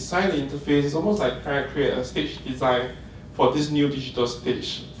which you design the interface. It's almost like trying to create a stage design for this new digital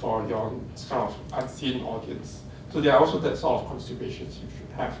stage for your kind of unseen audience. So there are also that sort of considerations you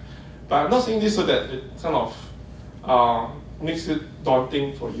should have. But I'm not saying this so that it kind of makes it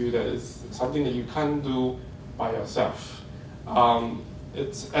daunting for you, that is something that you can't do by yourself.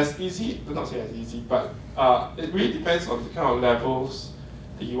 It's as easy, not say as easy, but it really depends on the kind of levels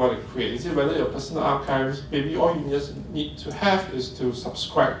that you want to create. Is it whether your personal archives, maybe all you just need to have is to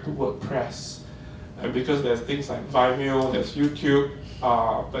subscribe to WordPress. And because there's things like Vimeo, there's YouTube,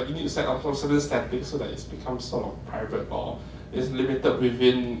 but you need to set up some certain settings so that it becomes sort of private or is limited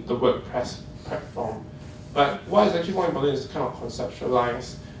within the WordPress platform. But what is actually more important is to kind of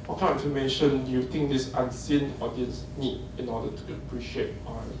conceptualize what kind of information you think this unseen audience need in order to appreciate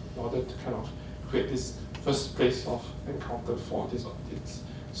or in order to kind of create this first place of encounter for this audience.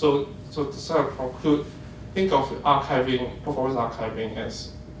 So to sort of conclude, think of archiving, performance archiving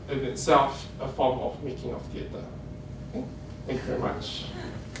as in itself a form of making of theatre. Okay? Thank you very much.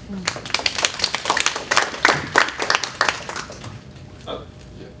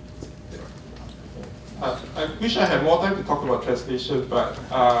 I wish I had more time to talk about translation, but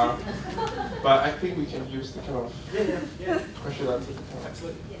I think we can use the kind of question answer.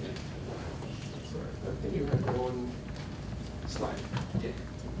 Absolutely. Yeah. Sorry, I think you have your own slide. Yeah.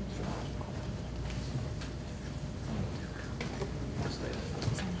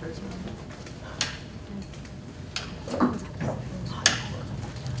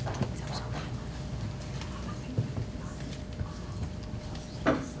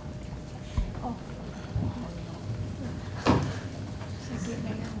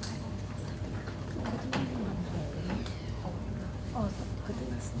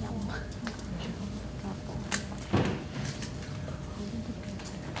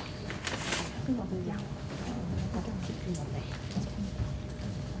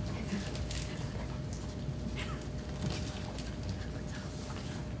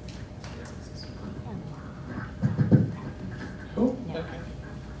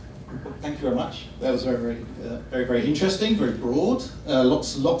 Thank you very much. That was very interesting, very broad.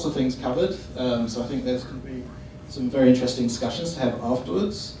 Lots of things covered. So I think there's going to be some very interesting discussions to have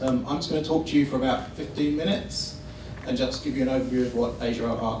afterwards. I'm just going to talk to you for about 15 minutes and just give you an overview of what Asia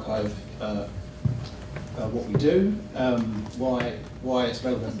Art Archive, what we do, why it's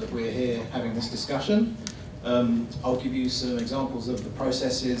relevant that we're here having this discussion. I'll give you some examples of the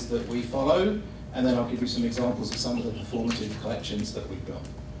processes that we follow, and then I'll give you some examples of some of the performative collections that we've got.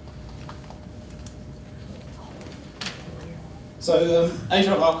 So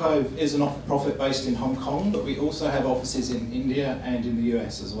Asia Art Archive is a not-for-profit based in Hong Kong, but we also have offices in India and in the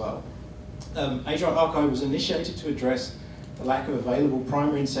US as well. Asia Art Archive was initiated to address the lack of available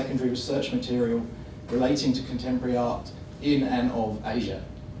primary and secondary research material relating to contemporary art in and of Asia.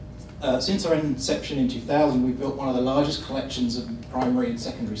 Since our inception in 2000, we've built one of the largest collections of primary and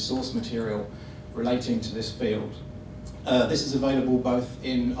secondary source material relating to this field. This is available both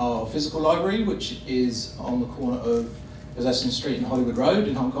in our physical library, which is on the corner of Possession Street and Hollywood Road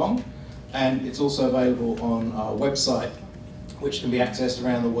in Hong Kong, and it's also available on our website, which can be accessed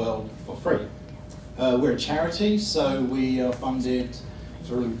around the world for free. We're a charity, so we are funded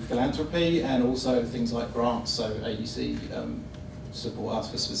through philanthropy and also things like grants, so AEC support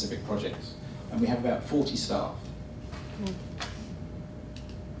us for specific projects. And we have about 40 staff.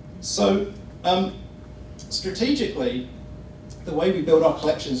 So strategically, the way we build our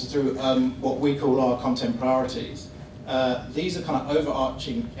collections is through what we call our content priorities. these are kind of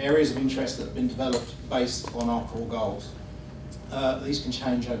overarching areas of interest that have been developed based on our core goals. These can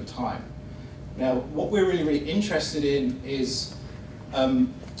change over time. Now, what we're really interested in is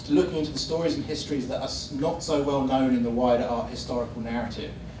looking into the stories and histories that are not so well known in the wider art historical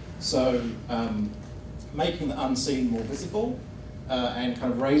narrative. So making the unseen more visible and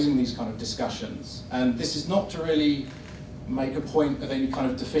kind of raising these kind of discussions. And this is not to really make a point of any kind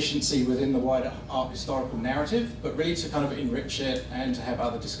of deficiency within the wider art historical narrative, but really to kind of enrich it and to have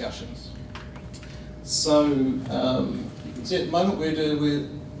other discussions. So you can see at the moment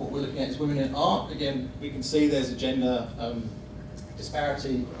what we're looking at is women in art. Again, we can see there's a gender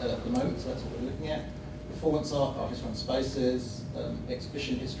disparity at the moment, so that's what we're looking at. Performance art, artist-run spaces,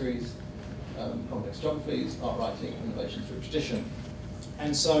 exhibition histories, complex geographies, art writing, innovation through tradition.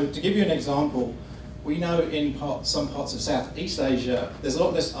 And so to give you an example, we know in some parts of Southeast Asia, there's a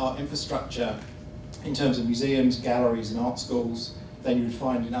lot less art infrastructure in terms of museums, galleries and art schools than you would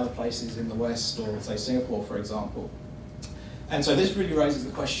find in other places in the West or say Singapore, for example. And so this really raises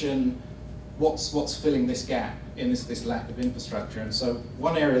the question, what's filling this gap in this lack of infrastructure? And so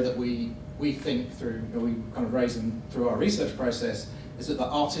one area that we think through, or we kind of raise them through our research process, is that the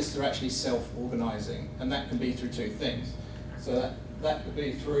artists are actually self-organising, and that can be through two things. So that could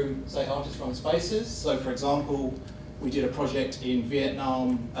be through, say, artist-run spaces. So for example, we did a project in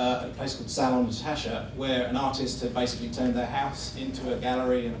Vietnam at a place called Salon Natasha, where an artist had basically turned their house into a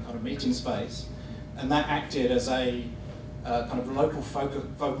gallery and a kind of meeting space. And that acted as a kind of local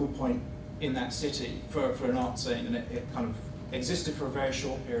focal point in that city for an art scene, and it kind of existed for a very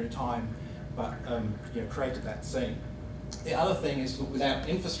short period of time, but created that scene. The other thing is that without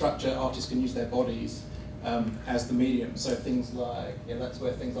infrastructure, artists can use their bodies as the medium. So things like, that's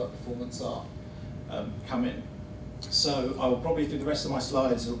where things like performance art come in. So I will probably, through the rest of my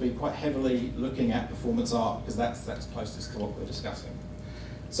slides, will be quite heavily looking at performance art, because that's closest to what we're discussing.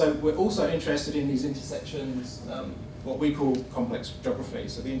 So we're also interested in these intersections, what we call complex geography.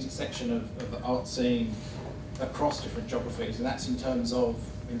 So the intersection of the art scene across different geographies, and that's in terms of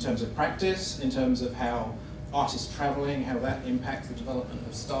practice, in terms of how artists travelling, how that impacts the development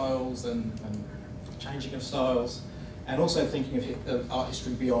of styles and changing of styles, and also thinking of art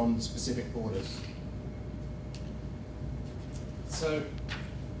history beyond specific borders. So,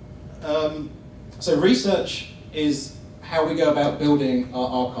 so research is how we go about building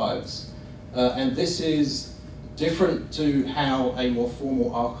our archives, and this is different to how a more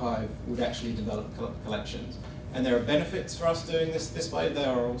formal archive would actually develop collections. And there are benefits for us doing this way. There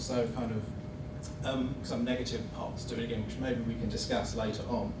are also kind of some negative parts to it again, which maybe we can discuss later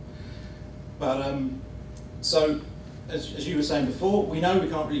on. But so, as you were saying before, we know we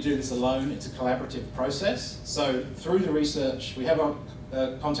can't really do this alone. It's a collaborative process. So through the research, we have our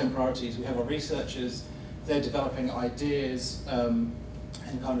content priorities, we have our researchers, they're developing ideas and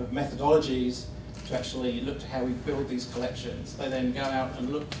kind of methodologies to actually look to how we build these collections. They then go out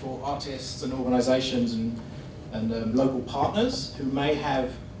and look for artists and organisations and local partners who may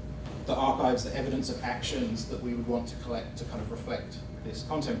have the archives, the evidence of actions that we would want to collect to kind of reflect this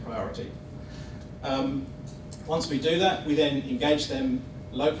content priority. Once we do that, we then engage them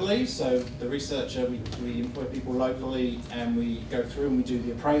locally. So the researcher, we employ people locally, and we go through and we do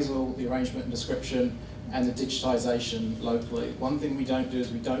the appraisal, the arrangement and description, and the digitisation locally. One thing we don't do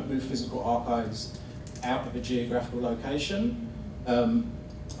is we don't move physical archives out of a geographical location.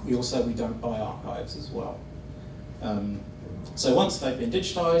 We don't buy archives as well. So once they've been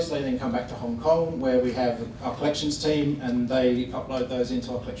digitised, they then come back to Hong Kong, where we have our collections team, and they upload those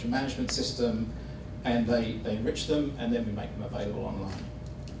into our collection management system, and they enrich them, and then we make them available online.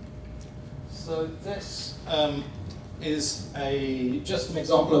 So this is just an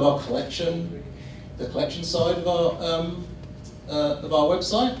example of our collection, the collection side of our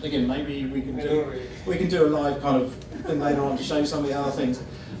website. Again, maybe we can do a live kind of thing later on to show you some of the other things.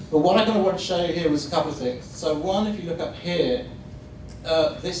 But what I kind of want to show you here was a couple of things. So one, if you look up here,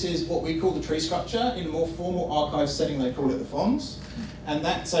 this is what we call the tree structure. In a more formal archive setting, they call it the FONS. And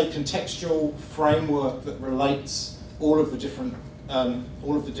that's a contextual framework that relates all of the different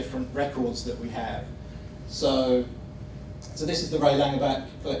records that we have. So this is the Ray Langeback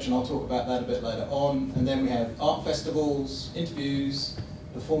collection. I'll talk about that a bit later on. And then we have art festivals, interviews,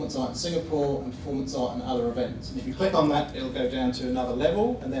 performance art in Singapore, and performance art and other events. And if you click on that, it'll go down to another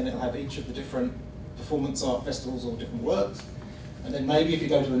level, and then it'll have each of the different performance art festivals or different works. And then maybe if you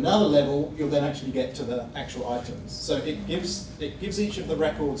go to another level, you'll then actually get to the actual items. So it gives each of the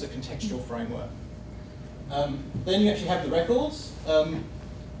records a contextual framework. Then you actually have the records.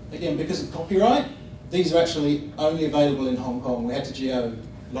 Again, because of copyright, these are actually only available in Hong Kong. We had to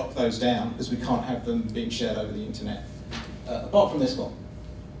lock those down because we can't have them being shared over the internet, apart from this one.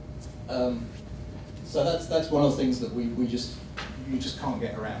 So that's one of the things that you just can't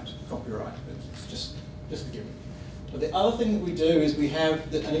get around copyright. It's just a given. But the other thing that we do is we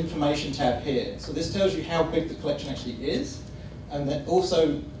have an information tab here. So this tells you how big the collection actually is, and then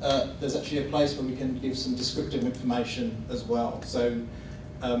also there's actually a place where we can give some descriptive information as well. So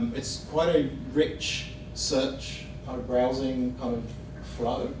it's quite a rich search kind of browsing kind of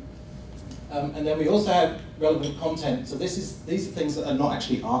flow. And then we also have relevant content. So these are things that are not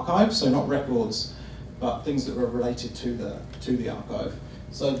actually archived, so not records, but things that were related to the archive.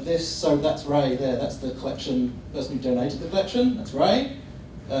 So that's Ray there. That's the collection person who donated the collection. That's Ray.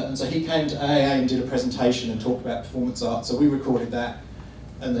 And so he came to AAA and did a presentation and talked about performance art. So we recorded that,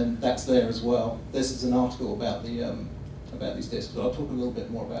 and then that's there as well. This is an article about these discs, but I'll talk a little bit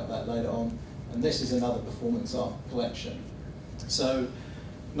more about that later on. And this is another performance art collection. So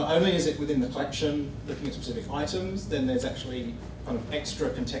not only is it within the collection, looking at specific items, then there's actually kind of extra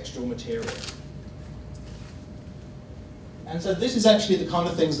contextual material. And so this is actually the kind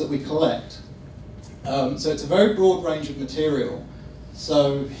of things that we collect. So it's a very broad range of material.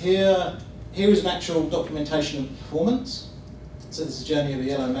 So here is an actual documentation of performance. So this is Journey of a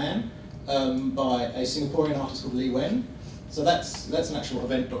Yellow Man by a Singaporean artist called Lee Wen. So that's an actual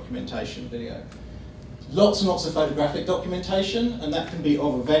event documentation video. Lots and lots of photographic documentation, and that can be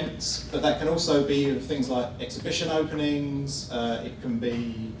of events, but that can also be of things like exhibition openings. It can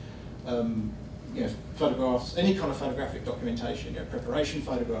be photographs, any kind of photographic documentation, preparation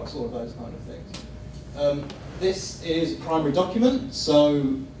photographs, all of those kind of things. This is a primary document,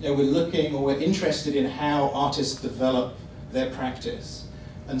 so we're looking or we're interested in how artists develop their practice.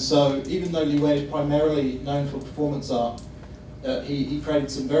 And so even though Lee Wen is primarily known for performance art, he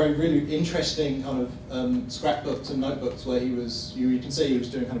created some really interesting kind of scrapbooks and notebooks where you can see he was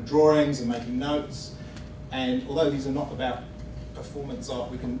doing kind of drawings and making notes. And although these are not about performance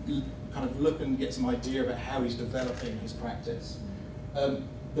art, we can kind of look and get some idea about how he's developing his practice.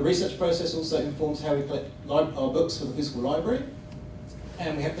 The research process also informs how we collect our books for the physical library.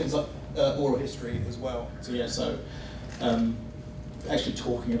 And we have things like oral history as well. So actually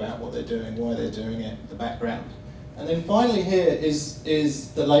talking about what they're doing, why they're doing it, the background. And then finally here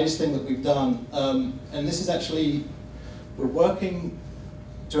is the latest thing that we've done. And this is actually, we're working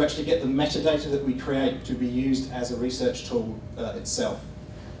to actually get the metadata that we create to be used as a research tool itself.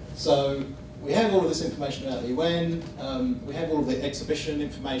 So we have all of this information about Lee Wen, we have all of the exhibition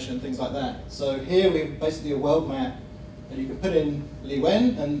information, things like that. So here we have basically a world map, and you can put in Lee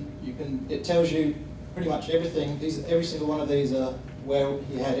Wen, and it tells you pretty much everything. Every single one of these are where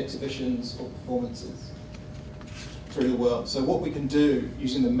he had exhibitions or performances through the world. So what we can do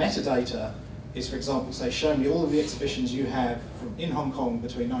using the metadata is, for example, say, show me all of the exhibitions you have in Hong Kong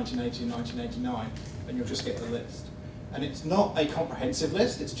between 1980 and 1989, and you'll just get the list. And it's not a comprehensive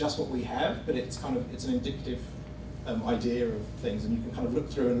list, it's just what we have, but it's an indicative idea of things, and you can kind of look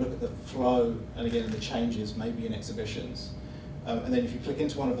through and look at the flow, and again, the changes, maybe in exhibitions. And then if you click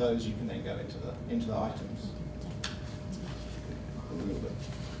into one of those, you can then go into the items. A little bit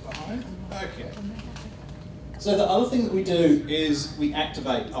behind. Okay. So the other thing that we do is we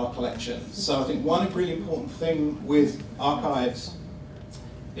activate our collections. So I think one really important thing with archives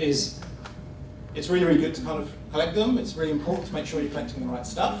is it's really, really good to kind of collect them. It's really important to make sure you're collecting the right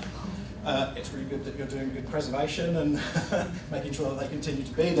stuff. It's really good that you're doing good preservation and making sure that they continue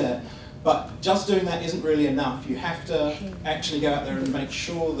to be there. But just doing that isn't really enough. You have to actually go out there and make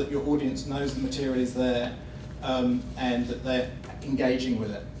sure that your audience knows the material is there and that they're engaging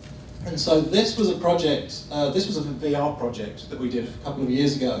with it. And so this was a project, this was a VR project that we did a couple of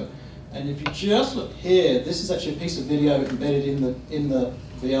years ago. And if you just look here, this is actually a piece of video embedded in the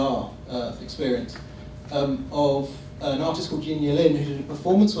VR experience of an artist called Jin Yilin who did a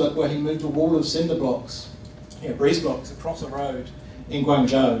performance work where he moved a wall of cinder blocks, breeze blocks, across a road in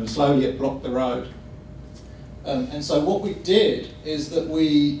Guangzhou, and slowly it blocked the road. And so what we did is that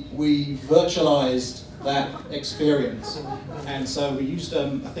we virtualized that experience. And so we used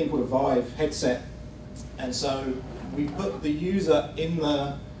a thing called a Vive headset. And so we put the user in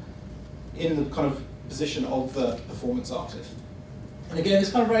the kind of position of the performance artist. And again,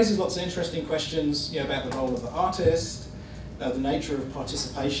 this kind of raises lots of interesting questions about the role of the artist, the nature of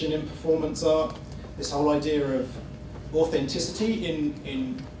participation in performance art, this whole idea of authenticity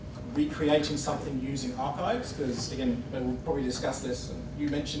in recreating something using archives, because again, we'll probably discuss this, and you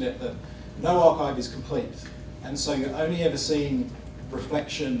mentioned it, that no archive is complete. And so you're only ever seeing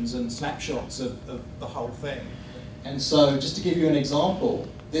reflections and snapshots of the whole thing. And so just to give you an example,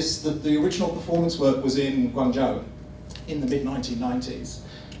 the original performance work was in Guangzhou in the mid-1990s.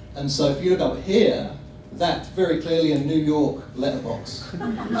 And so if you look up here, that's very clearly a New York letterbox.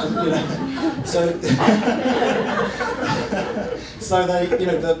 So, so they,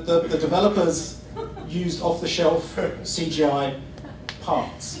 the developers used off-the-shelf CGI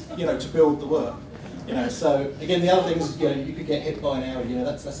parts, to build the work. So again, the other thing is, you could get hit by an arrow.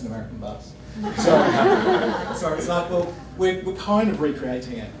 That's an American bus. So it's like, well, we're kind of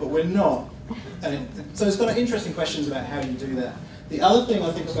recreating it, but we're not. And so it's got interesting questions about how you do that. The other thing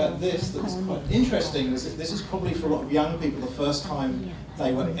I think about this that's quite interesting is that this is probably for a lot of young people the first time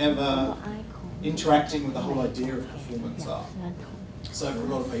they were ever interacting with the whole idea of performance art. So for a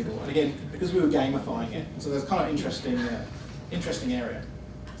lot of people, and again, because we were gamifying it, so there's kind of interesting area.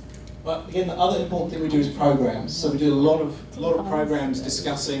 But again, the other important thing we do is programs. So we do a lot of programs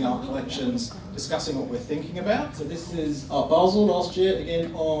discussing our collections, discussing what we're thinking about. So this is Art Basel last year,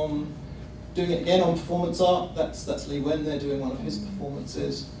 again doing it again on performance art. That's Lee Wen there doing one of his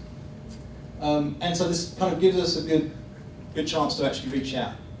performances. And so this kind of gives us a good chance to actually reach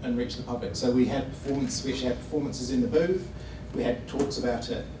out and reach the public. So we actually had performances in the booth. We had talks about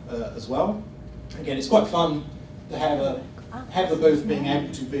it as well. Again, it's quite fun to have the booth being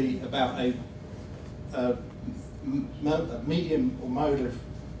able to be about a medium or mode of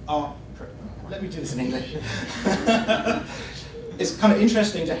art. Let me do this in English. It's kind of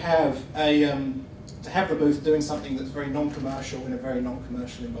interesting to have the booth doing something that's very non-commercial in a very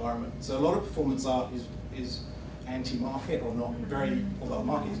non-commercial environment. So a lot of performance art is anti-market or not very, although the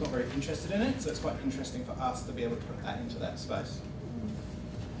market is not very interested in it. So it's quite interesting for us to be able to put that into that space.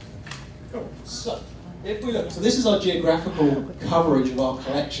 Cool. So if we look, so this is our geographical coverage of our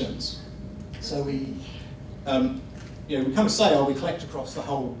collections. So we kind of say, we collect across the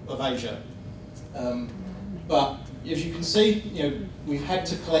whole of Asia. But as you can see, we've had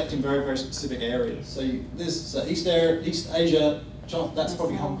to collect in very, very specific areas. So there's East Asia, that's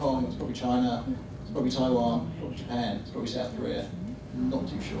probably Hong Kong, it's probably China, it's probably Taiwan, it's probably Japan, it's probably South Korea. I'm not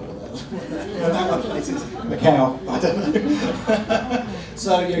too sure what that one places. Macau, I don't know.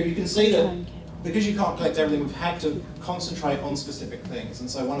 So you can see that because you can't collect everything, we've had to concentrate on specific things. And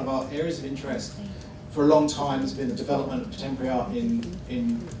so one of our areas of interest for a long time has been the development of contemporary art in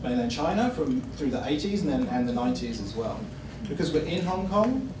mainland China through the 80s and the 90s as well. Because we're in Hong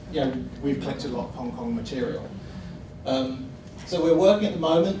Kong, we've collected a lot of Hong Kong material. So we're working at the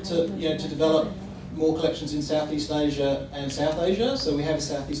moment to develop more collections in Southeast Asia and South Asia. So we have a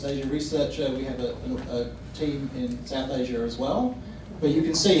Southeast Asia researcher, we have a team in South Asia as well. But you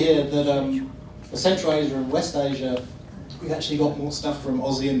can see here that for Central Asia and West Asia, we've actually got more stuff from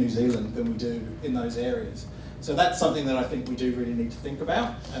Aussie and New Zealand than we do in those areas. So that's something that I think we do really need to think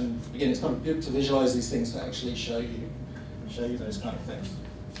about. And again, it's kind of good to visualize these things to actually show you those kind of things.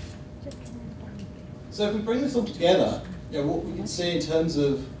 So if we bring this all together, what we can see in terms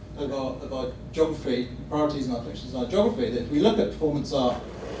of our geography, priorities in our collections and our geography, that if we look at performance art,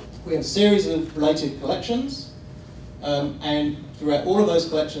 we have a series of related collections, and throughout all of those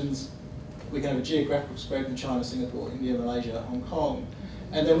collections, we can have a geographical spread in China, Singapore, India, Malaysia, Hong Kong.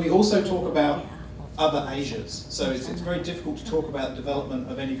 And then we also talk about other Asias. So it's very difficult to talk about the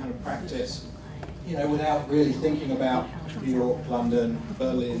development of any kind of practice, without really thinking about New York, London,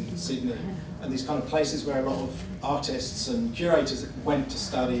 Berlin, Sydney, and these kind of places where a lot of artists and curators went to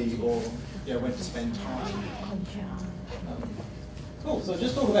study or went to spend time. Cool, so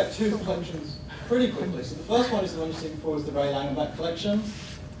just talk about two collections pretty quickly. So the first one is the one you've seen before, is the Ray Langenbach collection.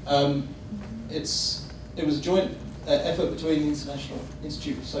 It was a joint effort between the International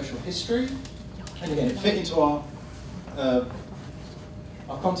Institute of Social History, and again, it fit into our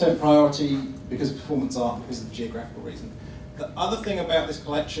content priority because of performance art, because of the geographical reason. The other thing about this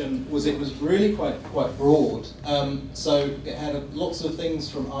collection was it was really quite broad. So it had lots of things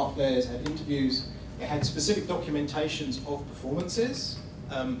from art fairs, it had interviews, it had specific documentations of performances,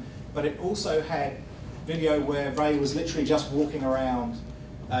 but it also had video where Ray was literally just walking around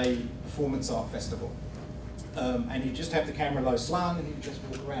a performance art festival. And he'd just have the camera low slung and he'd just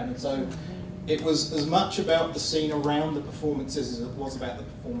walk around. And so it was as much about the scene around the performances as it was about the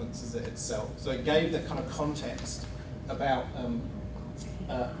performances itself. So it gave that kind of context about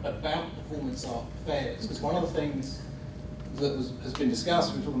performance art fairs. Because one of the things that has been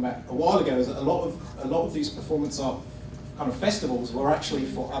discussed, we were talking about a while ago, is that a lot of these performance art kind of festivals were actually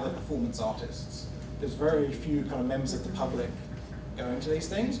for other performance artists. There's very few kind of members of the public going to these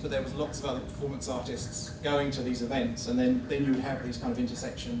things, but there was lots of other performance artists going to these events, and then you would have these kind of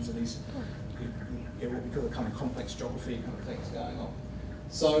intersections and these what we call the kind of complex geography kind of things going on.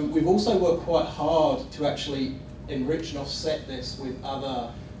 So we've also worked quite hard to actually enrich and offset this with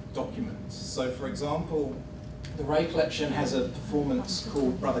other documents. So for example, The Ray collection has a performance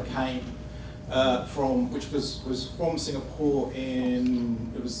called Brother Kane, which was from Singapore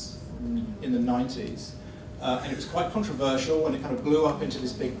in the 90s. And it was quite controversial, and it kind of blew up into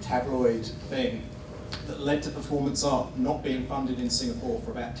this big tabloid thing that led to performance art not being funded in Singapore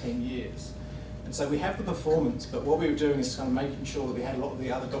for about 10 years. And so we have the performance, but what we were doing is kind of making sure that we had a lot of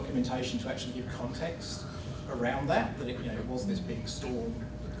the other documentation to actually give context around that it, you know, it was this big storm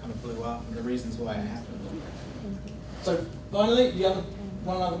that kind of blew up and the reasons why it happened. So finally,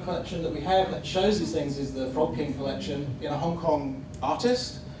 one other collection that we have that shows these things is the Frog King collection. In a Hong Kong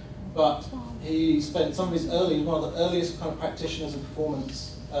artist, but he spent some of his one of the earliest kind of practitioners of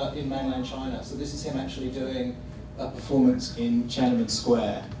performance in mainland China. So this is him actually doing a performance in Tiananmen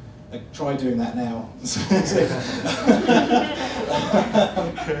Square. Try doing that now. So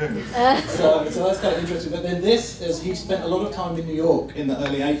that's kind of interesting. But then he spent a lot of time in New York in the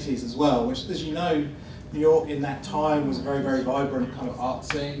early 80s as well, which, as you know, New York in that time was a very, very vibrant kind of art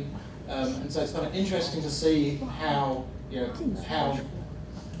scene. And so it's kind of interesting to see how, how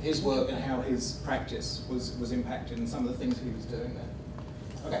his work and how his practice was impacted and some of the things he was doing there.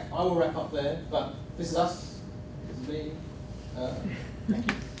 Okay, I will wrap up there, but this is us, this is me. Thank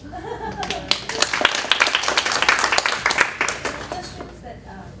you. Questions that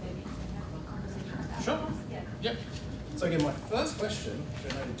maybe we can have a conversation about. Sure. Yeah. Yep. So again, my first question,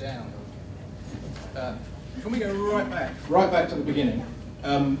 which I noted down. Can we go right back to the beginning?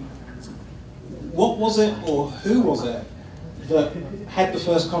 What was it, or who was it, that had the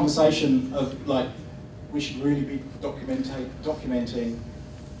first conversation of like, we should really be documenting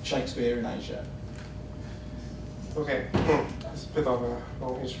Shakespeare in Asia? Okay, it's a bit of a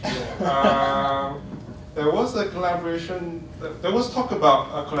long history there. There was a collaboration, there was talk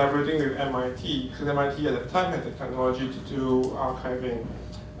about collaborating with MIT, because MIT at the time had the technology to do archiving.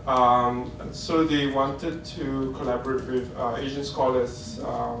 So they wanted to collaborate with Asian scholars.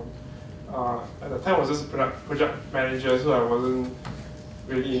 At the time I was just a project manager, so I wasn't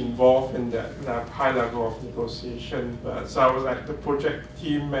really involved in that high level of negotiation. So I was like the project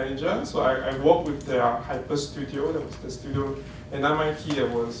team manager. So I worked with the Hyper Studio, that was the studio in MIT that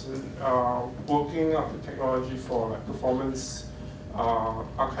was working up the technology for like performance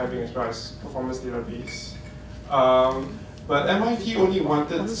archiving as well as performance database. But MIT only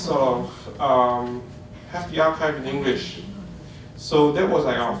wanted to sort of have the archive in English. So that was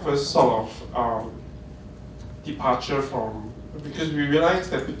like our first sort of departure from, because we realized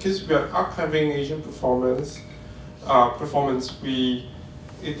that because we are archiving Asian performance,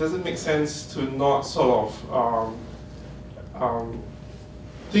 it doesn't make sense to not sort of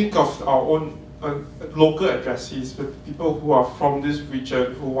think of our own local addressees, but people who are from this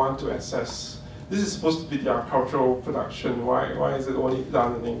region who want to access. This is supposed to be their cultural production. Why is it only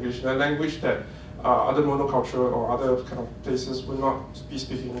done in English? In a language that other monocultural or other kind of places would not be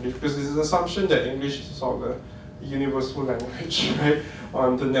speaking English, because there's an assumption that English is sort of the universal language, right,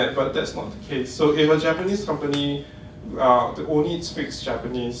 on the net, but that's not the case. So if a Japanese company only speaks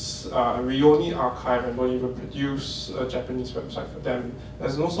Japanese, and we only archive and don't even produce a Japanese website for them,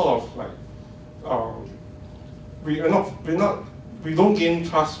 there's no sort of like, we don't gain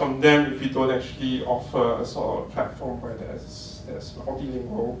trust from them if we don't actually offer a sort of platform where there's a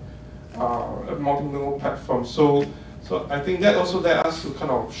multilingual platform. So I think that also led us to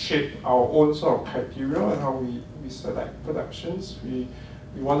kind of shape our own sort of criteria and how we select productions. We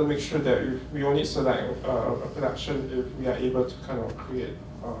want to make sure that we only select a production if we are able to kind of create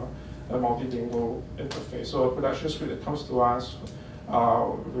a multilingual interface. So a production suite that comes to us, we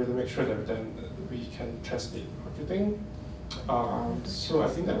will make sure that then we can translate everything. So I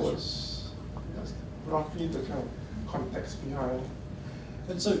think that's roughly the kind of context behind.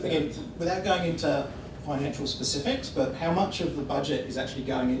 And so again, without going into financial specifics, but how much of the budget is actually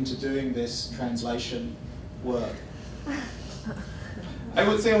going into doing this translation work? I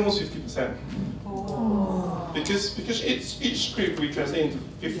would say almost 50%. Oh. Because each script we translate into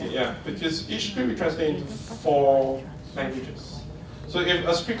 50, yeah. Because each script we translate into 4 languages. So if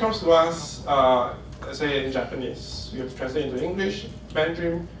a script comes to us, let's say in Japanese, we have to translate into English,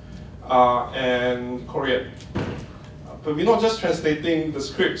 Mandarin, and Korean. But we're not just translating the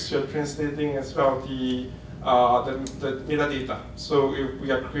scripts, we're translating as well the metadata. So if we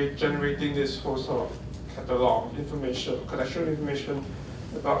are generating this whole sort of catalog information, contextual information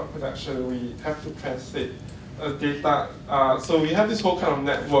about production, we have to translate data. So we have this whole kind of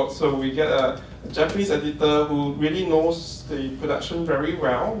network. So we get a Japanese editor who really knows the production very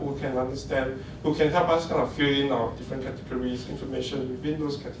well, who can understand, who can help us kind of fill in our different categories, information within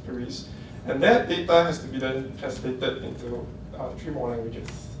those categories. And that data has to be then translated into 3 more languages.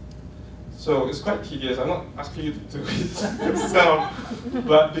 So it's quite tedious. I'm not asking you to do it yourself,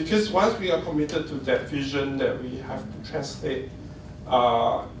 but because once we are committed to that vision that we have to translate,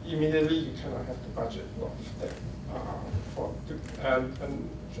 immediately you cannot have the budget of that. And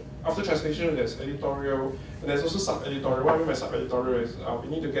after translation, there's editorial, and there's also sub-editorial. What I mean by sub-editorial is we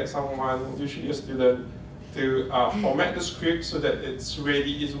need to get someone, usually a student, to format the script so that it's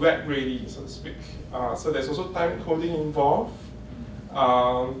ready, it's web ready, so to speak. So there's also time coding involved.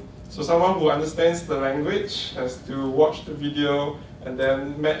 So someone who understands the language has to watch the video and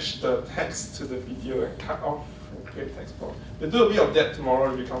then match the text to the video and cut off and create text box. We'll do a bit of that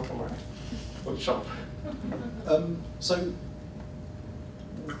tomorrow if you come for my workshop. So,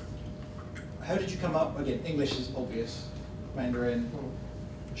 how did you come up, again, English is obvious, Mandarin,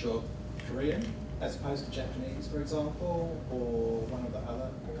 sure, Korean, as opposed to Japanese, for example, or one of the other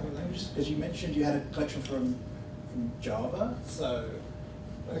kind of languages? Because you mentioned you had a collection from Java, so...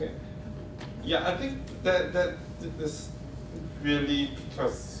 Okay. Yeah, I think that is really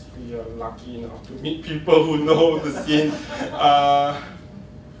because we are lucky enough to meet people who know the scene.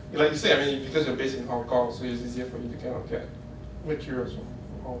 Like you say, I mean, because you're based in Hong Kong, so it's easier for you to kind of get materials from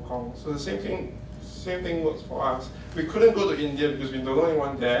Hong Kong. So the same thing works for us. We couldn't go to India because we're the only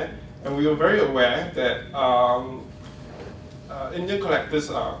one there, and we were very aware that Indian collectors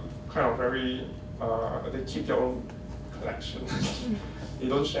are kind of very, they keep their own collection. They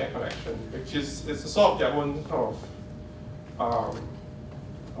don't share collection, which is it's a sort of their own kind of, how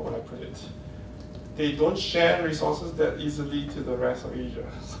would I put it? They don't share resources that easily to the rest of Asia,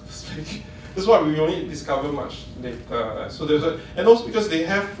 so to speak. This is why we only discover much later. So there's and also because they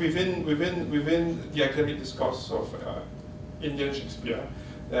have within the academic discourse of Indian Shakespeare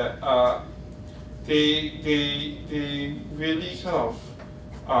that they really kind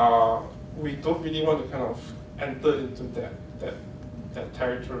of we don't really want to kind of enter into that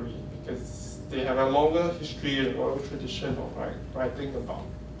territory because they have a longer history and a longer tradition of writing about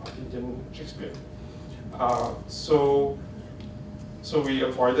Indian Shakespeare. So we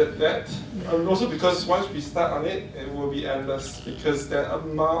avoided that. And also because once we start on it, it will be endless because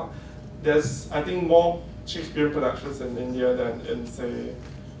there's I think more Shakespearean productions in India than in say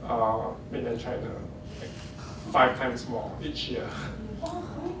mainland China, like 5 times more each year.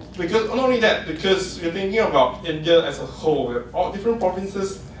 Because not only that, because we're thinking about India as a whole. All different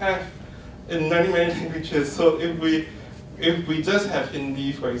provinces have in many languages. So if we just have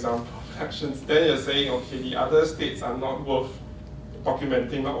Hindi, for example, productions, then you're saying, okay, the other states are not worth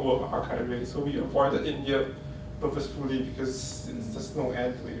documenting, not worth archiving. So we avoided India purposefully because there's just no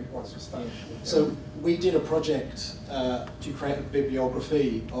end to it once we start. So we did a project to create a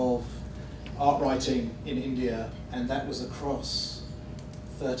bibliography of art writing in India, and that was across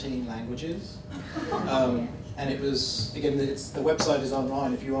 13 languages. And it was, again, the website is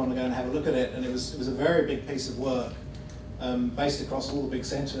online if you want to go and have a look at it, and it was a very big piece of work based across all the big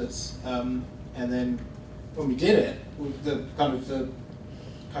centres. And then when we did it, the kind of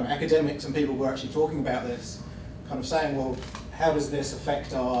academics and people who were actually talking about this, kind of saying, well, how does this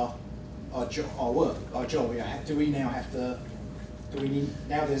affect our work, our job? Do we now have to? Do we need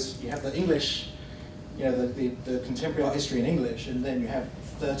now? You have the English, you know, the contemporary art history in English, and then you have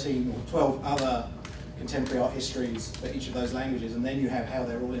 13 or 12 other contemporary art histories for each of those languages, and then you have how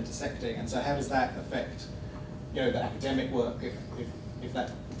they're all intersecting. And so, how does that affect, you know, the academic work if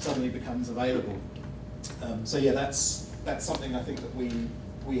that suddenly becomes available? So yeah, that's something I think that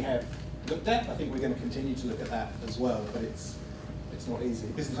we have looked at. I think we're going to continue to look at that as well, but it's not easy.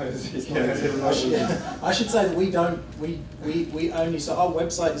 It's not easy. It's not easy. I should say that we only, so our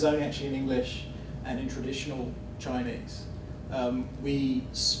website is only actually in English and in traditional Chinese. We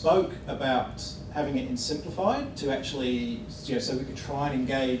spoke about having it in simplified to actually, you know, so we could try and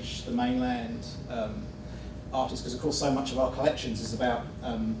engage the mainland artists, because of course so much of our collections is about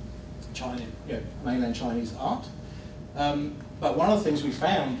China, you know, mainland Chinese art. But one of the things we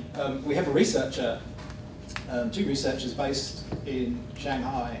found, we have a researcher, 2 researchers based in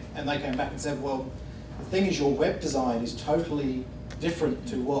Shanghai, and they came back and said, well, the thing is your web design is totally different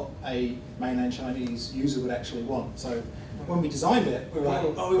to what a mainland Chinese user would actually want. So when we designed it, we were like,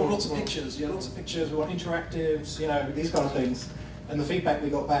 oh, we want lots of pictures, we want interactives, you know, these kind of things. And the feedback we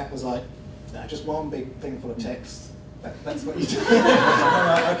got back was like, no, just one big thing full of text. That's what you do.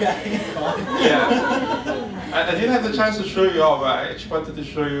 Like, okay, fine. Yeah. I didn't have the chance to show you all, but I actually wanted to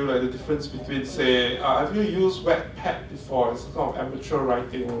show you like the difference between, say, have you used Wattpad before? It's kind of amateur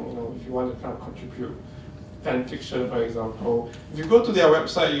writing, you know, if you want to kind of contribute. Fan fiction, for example. If you go to their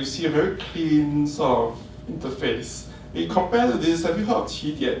website, you see a very clean sort of interface. Compared to this, have you heard of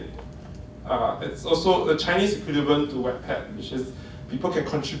Qidian? It's also the Chinese equivalent to Wattpad, which is people can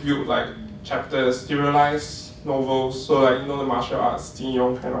contribute like chapters, serialized novels, so like, you know, the martial arts, Jin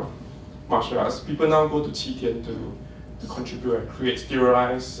Yong kind of martial arts. People now go to Qitian to contribute and create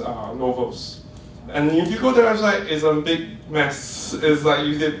serialized novels. And if you go to the website, it's a big mess. It's like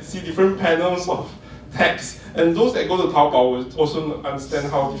you can see different panels of text. And those that go to Taobao will also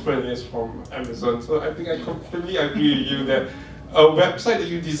understand how different it is from Amazon. So I think I completely agree with you that a website that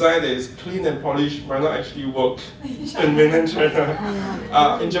you design that is clean and polished might not actually work in mainland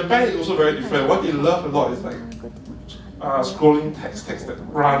China. In Japan, it's also very different. What they love a lot is like scrolling text that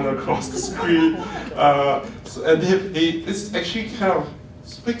run across the screen. And this actually kind of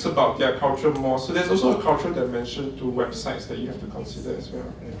speaks about their culture more. So there's also a cultural dimension to websites that you have to consider as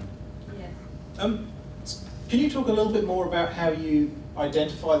well. Yeah. Can you talk a little bit more about how you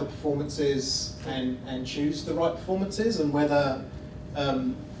identify the performances and choose the right performances, and whether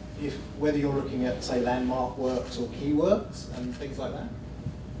whether you're looking at, say, landmark works or key works and things like that?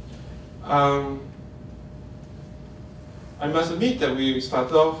 I must admit that we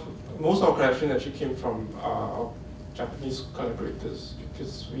started off, most of our collection actually came from Japanese collaborators,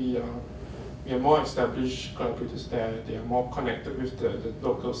 because we are more established collaborators there. They are more connected with the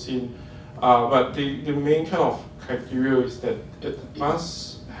local scene. But the main kind of criteria is that it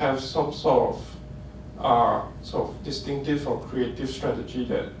must have some sort of distinctive or creative strategy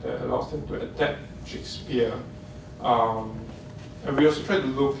that allows them to adapt Shakespeare. And we also try to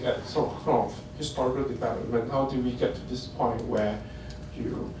look at some kind of historical development. How do we get to this point where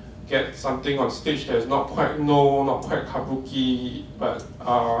you get something on stage that is not quite not quite kabuki, but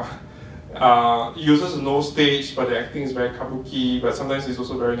uses no stage, but the acting is very kabuki, but sometimes it's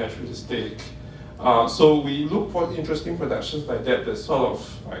also very naturalistic. So we look for interesting productions like that that sort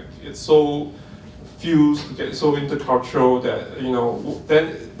of like, it's so fused, it's so intercultural that, you know,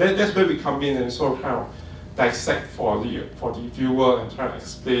 then that's where we come in and sort of kind of dissect for the viewer and try to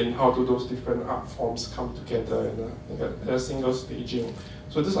explain how do those different art forms come together in a single staging.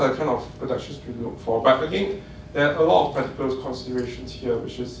 So these are the kind of productions we look for. But again, there are a lot of practical considerations here,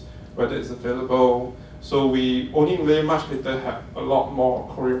 which is whether it's available. So we only very much later have a lot more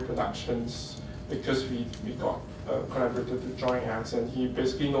Korean productions, because we got a collaborator to join us, and he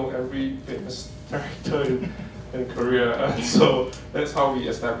basically knows every famous director in Korea. And so that's how we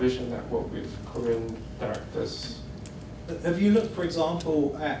established a network with Korean directors. Have you looked, for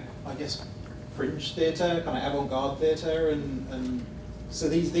example, at, I guess, fringe theatre, kind of avant-garde theatre, and so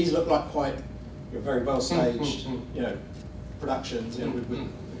these look like quite, very well staged, you know, productions. You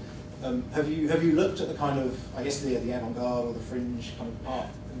know, have you looked at the kind of, I guess, the avant-garde or the fringe kind of art,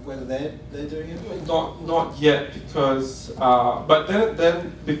 and whether they're doing it? Not yet, because but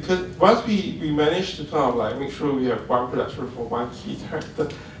then because once we managed to kind of like make sure we have one production for one key director,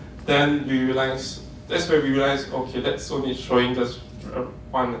 then we realize that's where we realize, okay, that's only showing just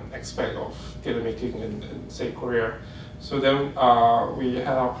one aspect of theatre making in say Korea. So then we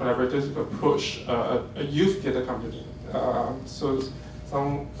had our collaborators approach a youth theatre company. So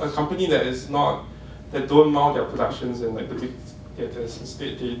a company that is not, that don't mount their productions in like the big theatres,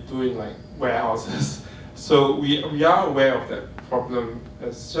 instead they do in like warehouses. So we are aware of that problem.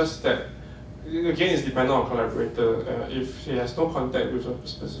 It's just that, again, it's dependent on collaborator. If he has no contact with a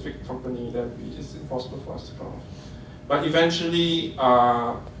specific company, then it's impossible for us to come off. But eventually,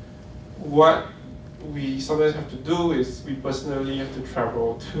 what we sometimes have to do is we personally have to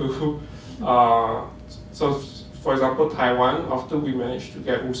travel to, so for example, Taiwan, after we managed to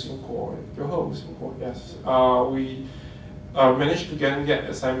get Wu Xingguo, you heard Wu Xingguo, yes. We managed to get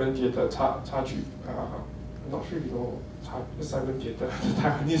assignment theatre, Taji. I'm not sure if you know assignment theatre, the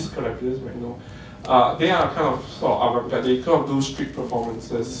Taiwanese collaborators might know. They are kind of sort of avant-garde, they kind of do street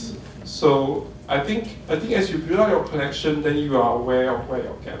performances. So I think as you build out your collection, then you are aware of where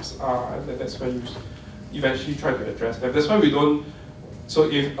your gaps are, and that's where you eventually try to address them. That's why we don't, so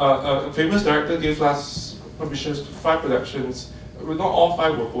if a famous director gives us permissions to 5 productions, not all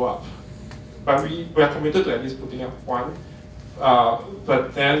 5 will go up. But we are committed to at least putting up 1.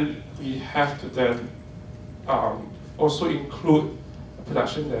 But then we have to then also include a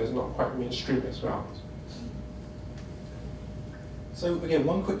production that is not quite mainstream as well. So again,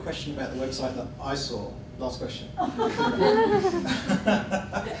 one quick question about the website that I saw. Last question.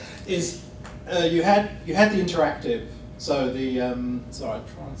 Is you had the interactive. So the sorry, I'm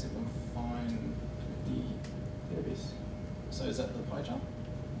trying to see if I can find the database. So is that the pie chart?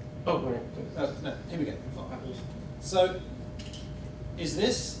 Oh right. No, here we go. So is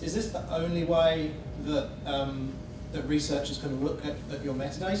this the only way that that researchers can look at your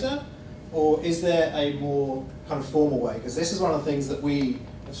metadata? Or is there a more kind of formal way? Because this is one of the things that we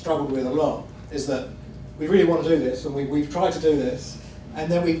have struggled with a lot, is that we really want to do this, and we've tried to do this,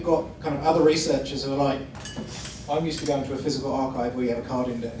 And then we've got kind of other researchers who are like, I'm used to going to a physical archive where you have a card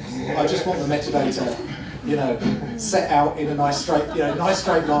index. I just want the metadata, you know, set out in a nice straight, nice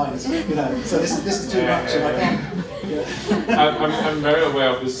straight lines, you know. So this is too much, and I can't. Yeah. I'm very aware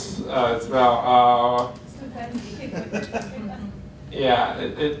of this as well.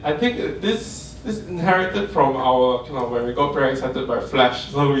 I think this inherited from our, when we got very excited by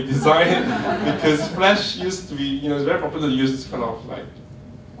Flash, so we designed it because Flash used to be, it's very popular to use this kind of like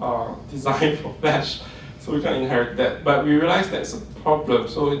design for Flash, so we can inherit that. But we realized that's a problem,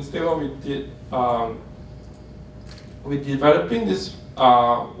 so instead what we did, we're developing this,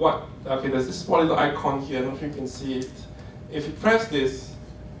 there's this small little icon here, I don't know if you can see it. If you press this,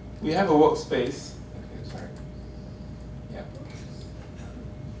 we have a workspace. Okay, sorry. Yeah.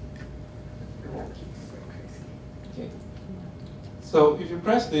 Okay. So if you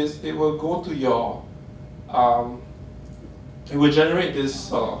press this, it will go to your, it will generate this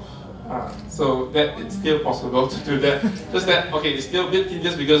sort of, so that it's still possible to do that. Just that, okay, it's still a bit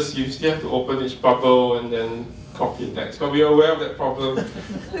tedious because you still have to open each bubble and then copy text. But we are aware of that problem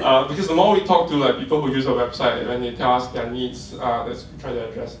because the more we talk to like people who use our website, when they tell us their needs, let's try to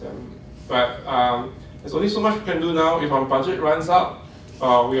address them. But there's only so much we can do now. If our budget runs out,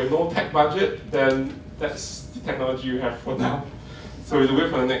 we have no tech budget, then that's the technology we have for now. So we wait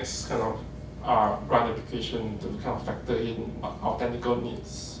for the next kind of grant application to kind of factor in our technical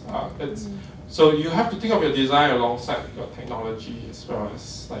needs. So you have to think of your design alongside your technology as well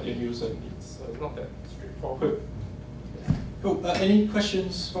as like your user needs. So it's not that straightforward. Cool. Any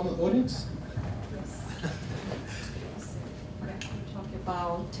questions from the audience? Talk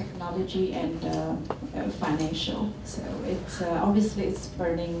about technology and financial. So it's obviously it's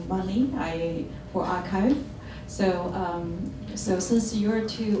burning money for archive. So so since you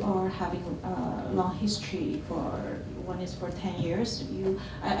two are having a long history for one is for 10 years,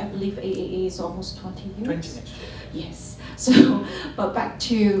 I believe AAA is almost 20 years. 20 next year. Yes. So, but back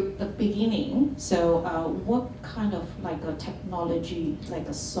to the beginning. So, what kind of like a technology, like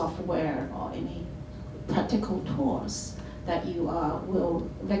a software or any practical tools that you will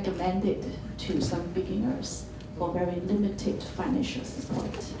recommend it to some beginners for very limited financial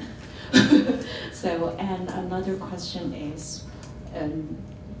support? So, and another question is,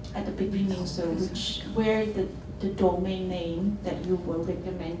 at the beginning, so where the domain name that you will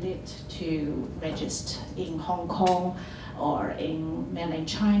recommend it to register in Hong Kong or in mainland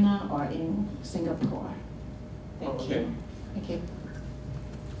China or in Singapore? Thank you. Thank you.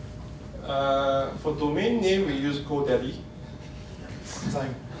 For domain name, we use GoDaddy.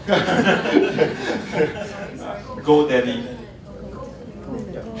 Same. GoDaddy.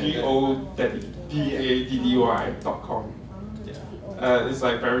 GoDaddy.com. It's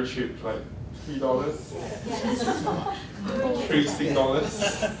like very cheap, like $3,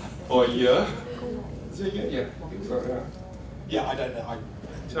 $3 for a year. Is it a year? Yeah, I think so, yeah. Yeah, I don't know.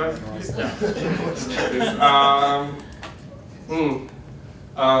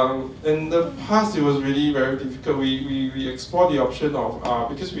 In the past, it was really very difficult. We explored the option of,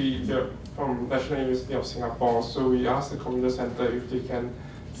 because we're from National University of Singapore, so we asked the computer center if they can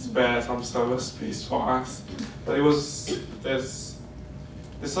spare some server space for us. But there's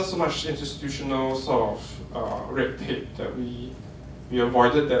so much institutional sort of red tape that we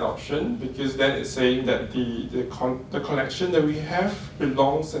avoided that option, because then it's saying that the collection that we have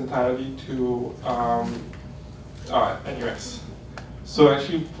belongs entirely to NUS. So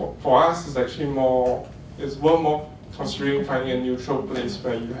actually, for us, it's actually we're more considering finding a neutral place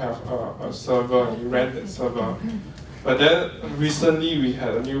where you have a server and you rent that server. But then recently we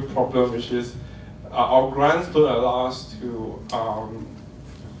had a new problem, which is our grants don't allow us to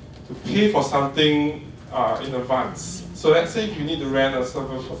pay for something in advance. So let's say if you need to rent a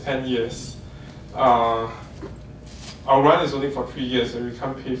server for 10 years, our grant is only for 3 years and we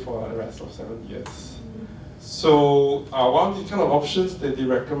can't pay for the rest of 7 years. So one of the kind of options that they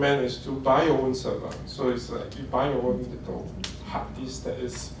recommend is to buy your own server. So it's like you buy your own little hard disk that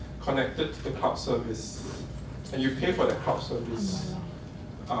is connected to the cloud service, and you pay for that cloud service.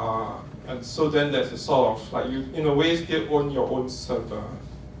 And so then there's a sort of like you, in a way, still own your own server.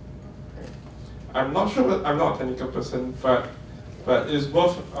 I'm not sure, I'm not a technical person, but it's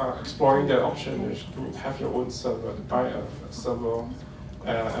worth exploring that option, which to have your own server, to buy a server,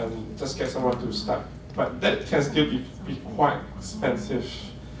 and just get someone to start. But that can still be quite expensive.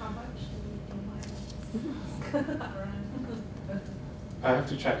 I have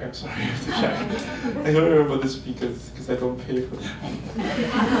to check, I'm sorry, I have to check. I don't remember the speakers because I don't pay for them.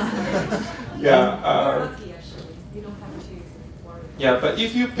 Yeah, but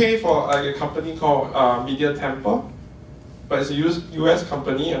if you pay for like a company called Media Temple, but it's a US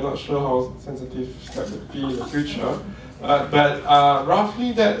company. I'm not sure how sensitive that would be in the future. But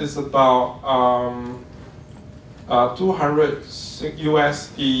roughly that is about 200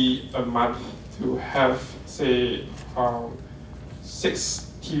 USD a month to have, say,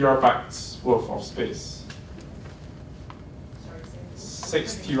 6 terabytes worth of space.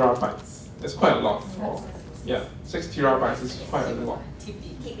 6 terabytes. That's quite a lot for, yeah, 6 terabytes is quite a lot.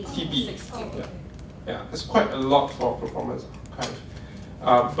 TB. Yeah, it's quite a lot for performance archive.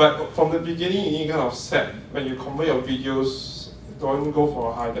 But from the beginning, you need kind of set, when you convert your videos, don't go for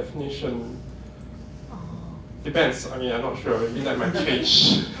a high definition. Depends, I mean, I'm not sure, maybe that might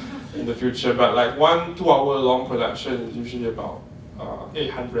change in the future, but like 1 2-hour long production is usually about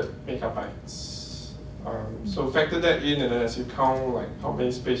 800 megabytes. So factor that in, and then as you count like how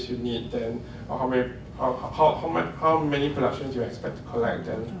many space you need, then or how many productions you expect to collect,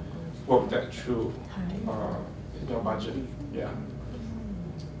 then work that through in your budget. Yeah.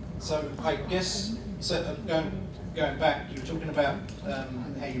 So I guess, going back, you were talking about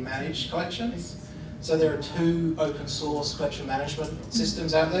how you manage collections. So there are 2 open source collection management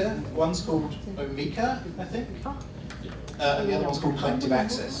systems out there. One's called Omeka, I think, and the other one's called Collective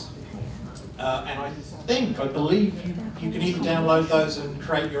Access. And I believe you can either download those and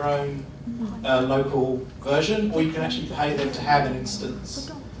create your own local version, or you can actually pay them to have an instance.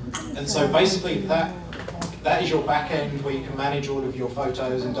 And so basically that is your back end where you can manage all of your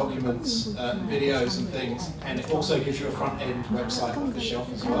photos and documents, videos and things, and it also gives you a front end website off the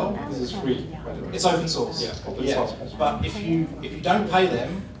shelf as well. This is free, by the way. It's open source. Yeah, open source. But if you don't pay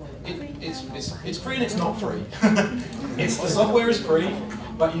them, it's free and it's not free. The software is free,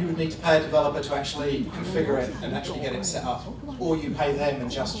 but you would need to pay a developer to actually configure it and actually get it set up, or you pay them and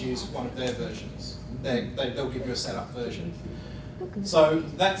just use one of their versions. They'll give you a setup version. So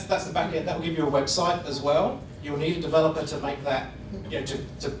that's the back end. That will give you a website as well. You'll need a developer to make that,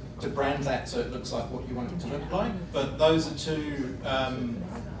 to brand that so it looks like what you want it to look like. But those are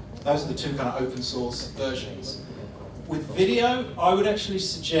the two kind of open source versions. With video, I would actually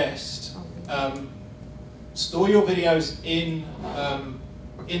suggest store your videos in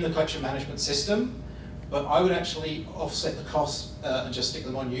the collection management system, but I would actually offset the cost and just stick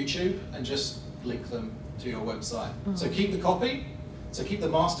them on YouTube and just link them to your website. So keep the copy, so keep the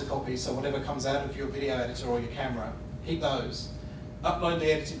master copy, so whatever comes out of your video editor or your camera, keep those. Upload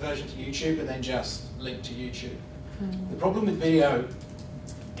the edited version to YouTube and then just link to YouTube. The problem with video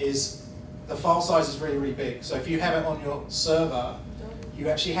is the file size is really, really big. So if you have it on your server, you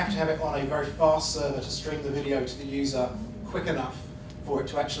actually have to have it on a very fast server to stream the video to the user quick enough for it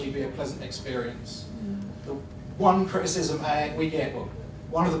to actually be a pleasant experience. The one criticism we get, well,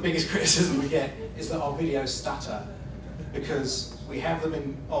 one of the biggest criticisms we get is that our videos stutter because we have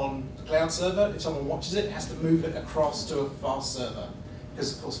them on the cloud server. If someone watches it, it has to move it across to a fast server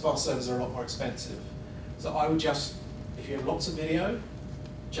because, of course, fast servers are a lot more expensive. So I would just, if you have lots of video,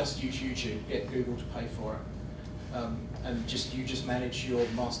 just use YouTube, get Google to pay for it. And you just manage your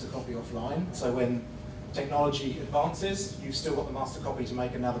master copy offline. So when technology advances, you've still got the master copy to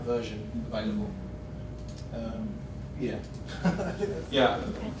make another version available. Yeah. Yeah.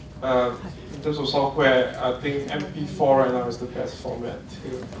 In terms of software, I think MP4 right now is the best format to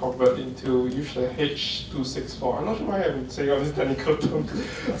convert into usually H.264. I'm not sure why I'm saying all these technical terms.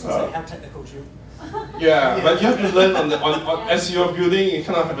 How technical do you? Yeah, but you have to learn as you're building, you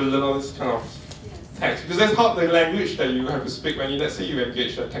kind of have to learn all this kind of text, because that's how the language that you have to speak when you, let's say you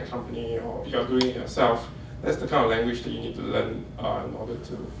engage a tech company or you're doing it yourself. That's the kind of language that you need to learn in order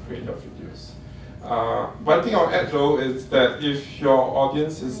to create your videos. One thing I'll add though is that if your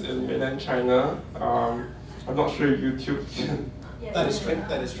audience is in mainland China, I'm not sure if YouTube can. That is true.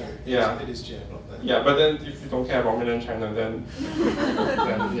 That is true. Yeah. It is geo-blocked there. Yeah, but then if you don't care about mainland China, then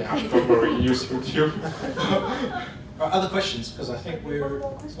yeah, don't worry, use YouTube. Right, other questions? Because I think we're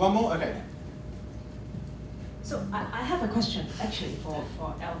one more. Okay. So I have a question actually for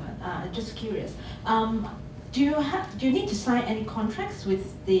Elman. Just curious. Do you need to sign any contracts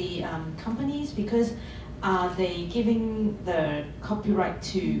with the companies, because are they giving the copyright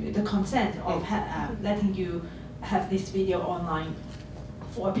to the consent of letting you have this video online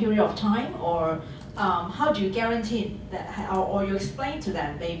for a period of time, or how do you guarantee that, or you explain to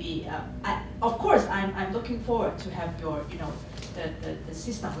them maybe? Of course, I'm looking forward to have your, the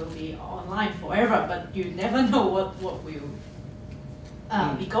system will be online forever, but you never know what will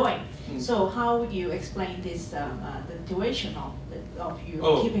be going. So how you explain this, the duration of you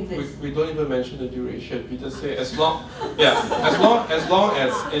keeping this? We don't even mention the duration. We just say as long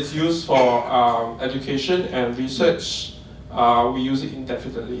as it's used for education and research, we use it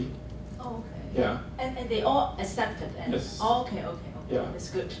indefinitely. Oh, okay. Yeah. And they all accepted. And Yes. Okay. Yeah. That's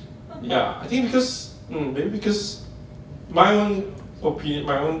good. Yeah, I think because maybe because my own opinion,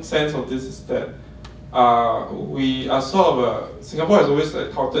 my own sense of this is that we are sort of Singapore has always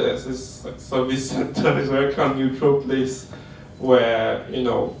touted as this service center, it's a very kind of neutral place where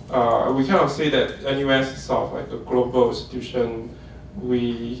we kind of say that NUS is sort of like a global institution.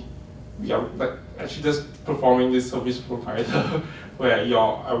 We are like actually just performing this service provider where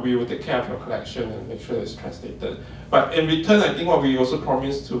we will take care of your collection and make sure it's translated. But in return, I think what we also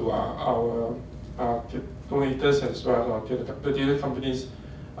promise to our donators as well, the data companies,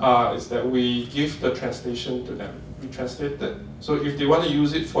 is that we give the translation to them. We translate it. So if they want to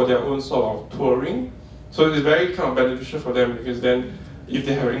use it for their own sort of touring, so it's very kind of beneficial for them, because then if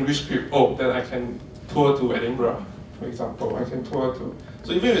they have an English script, then I can tour to Edinburgh, for example. I can tour to,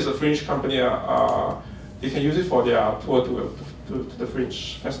 so even if it's a French company, they can use it for their tour to the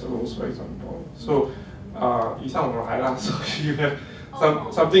French festivals, for example. So, 以上我来啦, so you have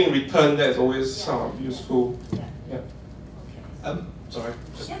something in return that's always useful. Yeah. Sorry.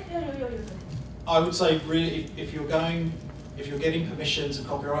 Yeah. I would say really, if you're getting permissions and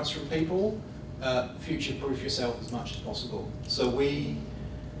copyrights from people, future-proof yourself as much as possible. So when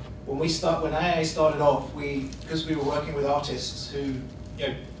AA started off, because we were working with artists who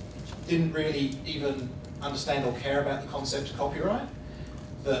didn't really even understand or care about the concept of copyright,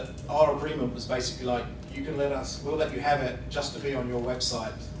 that our agreement was basically like, we'll let you have it just to be on your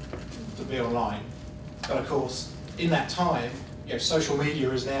website, to be online. But of course, in that time, social media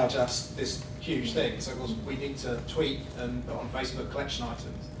is now just this huge thing. So of course, we need to tweet and put on Facebook collection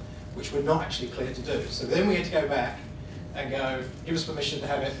items, which we're not actually clear to do. So then we had to go back and go, give us permission to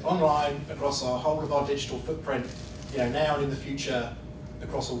have it online across our whole of our digital footprint, now and in the future,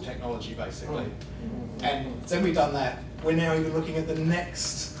 across all technology, basically. And then we've done that. We're now even looking at the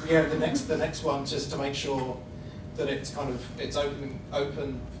next one, just to make sure that it's open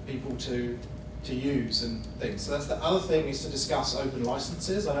for people to use and things. So that's the other thing, is to discuss open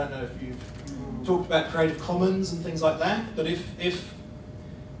licenses. I don't know if you've talked about Creative Commons and things like that, but if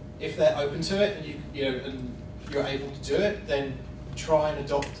they're open to it and you're able to do it, then try and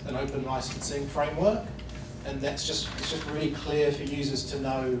adopt an open licensing framework. And it's just really clear for users to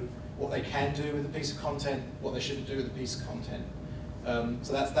know what they can do with a piece of content, what they shouldn't do with a piece of content.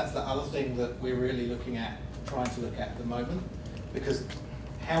 So that's the other thing that we're really trying to look at the moment, because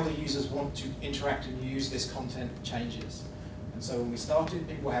how the users want to interact and use this content changes. And so when we started,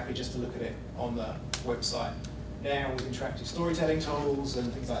 people were happy just to look at it on the website. Now with interactive storytelling tools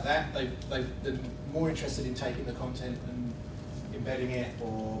and things like that, they're more interested in taking the content and embedding it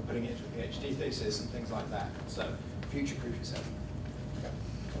or putting it into a PhD thesis and things like that. So future-proof yourself.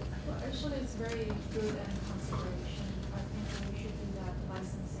 Well, actually, it's very good and consideration. I think we should do that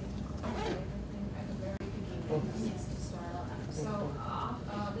licensing everything at the very beginning since the start. So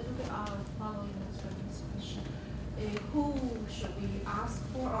a little bit following this question, who should we ask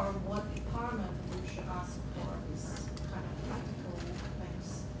for, or what department we should ask for this kind of practical things,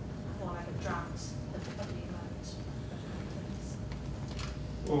 for like a draft agreement?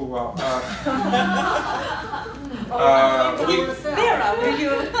 Oh wow. Vera, will you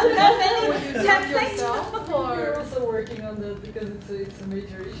yourself, or We're also working on that because it's a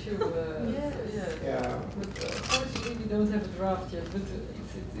major issue. Yeah. But unfortunately, we don't have a draft yet. But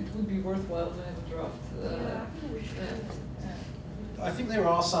it would be worthwhile to have a draft. I think there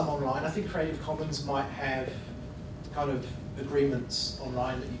are some online. I think Creative Commons might have kind of agreements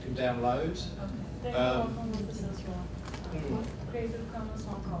online that you can download. Creative Commons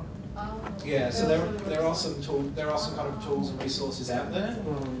Hong Kong. Yeah, so there are some kind of tools and resources out there.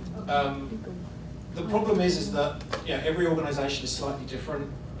 The problem is that every organisation is slightly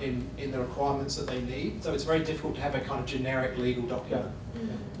different in the requirements that they need. So it's very difficult to have a kind of generic legal document.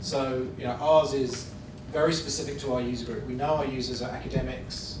 So ours is very specific to our user group. We know our users are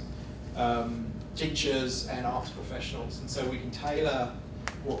academics, teachers, and arts professionals, and so we can tailor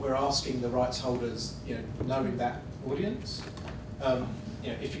what we're asking the rights holders, knowing that audience.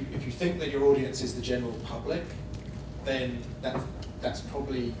 If you think that your audience is the general public, then that's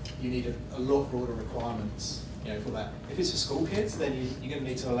probably, you need a lot broader requirements for that. If it's for school kids, then you're going to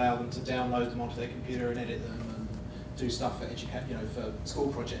need to allow them to download them onto their computer and edit them and do stuff for for school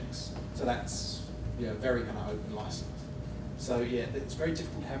projects. So that's very kind of open license. So it's very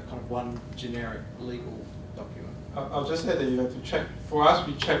difficult to have kind of one generic legal document. I'll just say that you have to check. For us,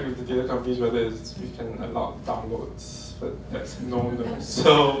 we check with the data companies whether we can allow downloads, but that's no.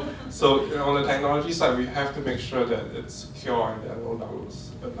 So on the technology side, we have to make sure that it's secure and there are no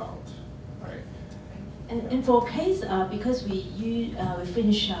downloads allowed, right? And for case, because we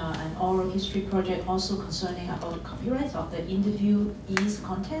finished an oral history project also concerning about the copyrights of the interviewee's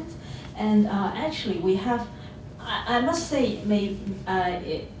content, and actually we have, I must say,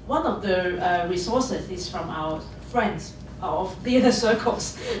 one of the resources is from our friends of theater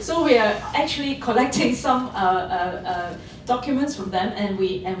circles. So we are actually collecting some documents from them, and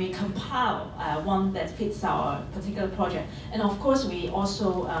we compile one that fits our particular project. And of course, we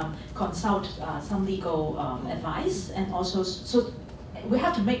also consult some legal advice, and also so we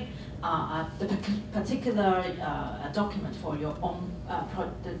have to make the particular document for your own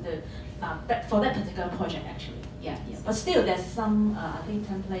for that particular project actually. Yeah. But still, there's some I think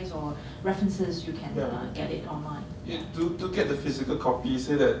templates or references you can get it online. Yeah, do get the physical copy.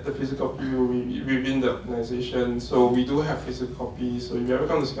 Say that the physical copy will be within the organization. So we do have physical copies. So if you ever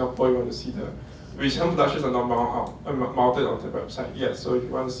come to Singapore, you want to see some productions are not mounted on the website yet. So if you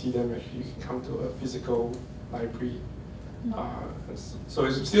want to see them, you can come to a physical library. So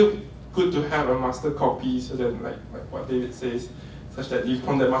it's still good to have a master copy, so that like what David says, such that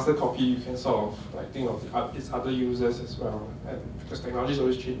from the master copy you can sort of like think of its other users as well. And because technology is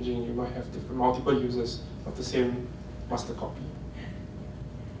always changing, you might have multiple users of the same master copy.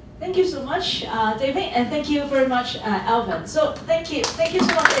 Thank you so much, David, and thank you very much, Alvin. So thank you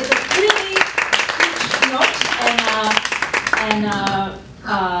so much. It's a really huge note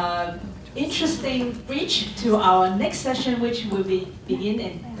and interesting bridge to our next session, which will begin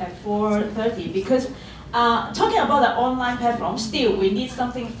at 4:30. Because talking about the online platform, still we need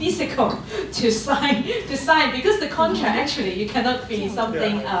something physical to sign. Because the contract actually you cannot be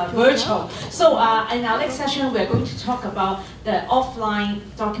something virtual. So in our next session, we are going to talk about the offline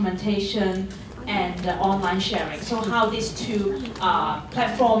documentation and the online sharing. So how these two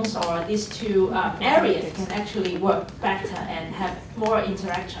platforms or these two areas can actually work better and have more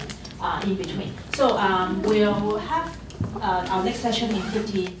interaction in between. So we'll have our next session in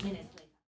 50 minutes.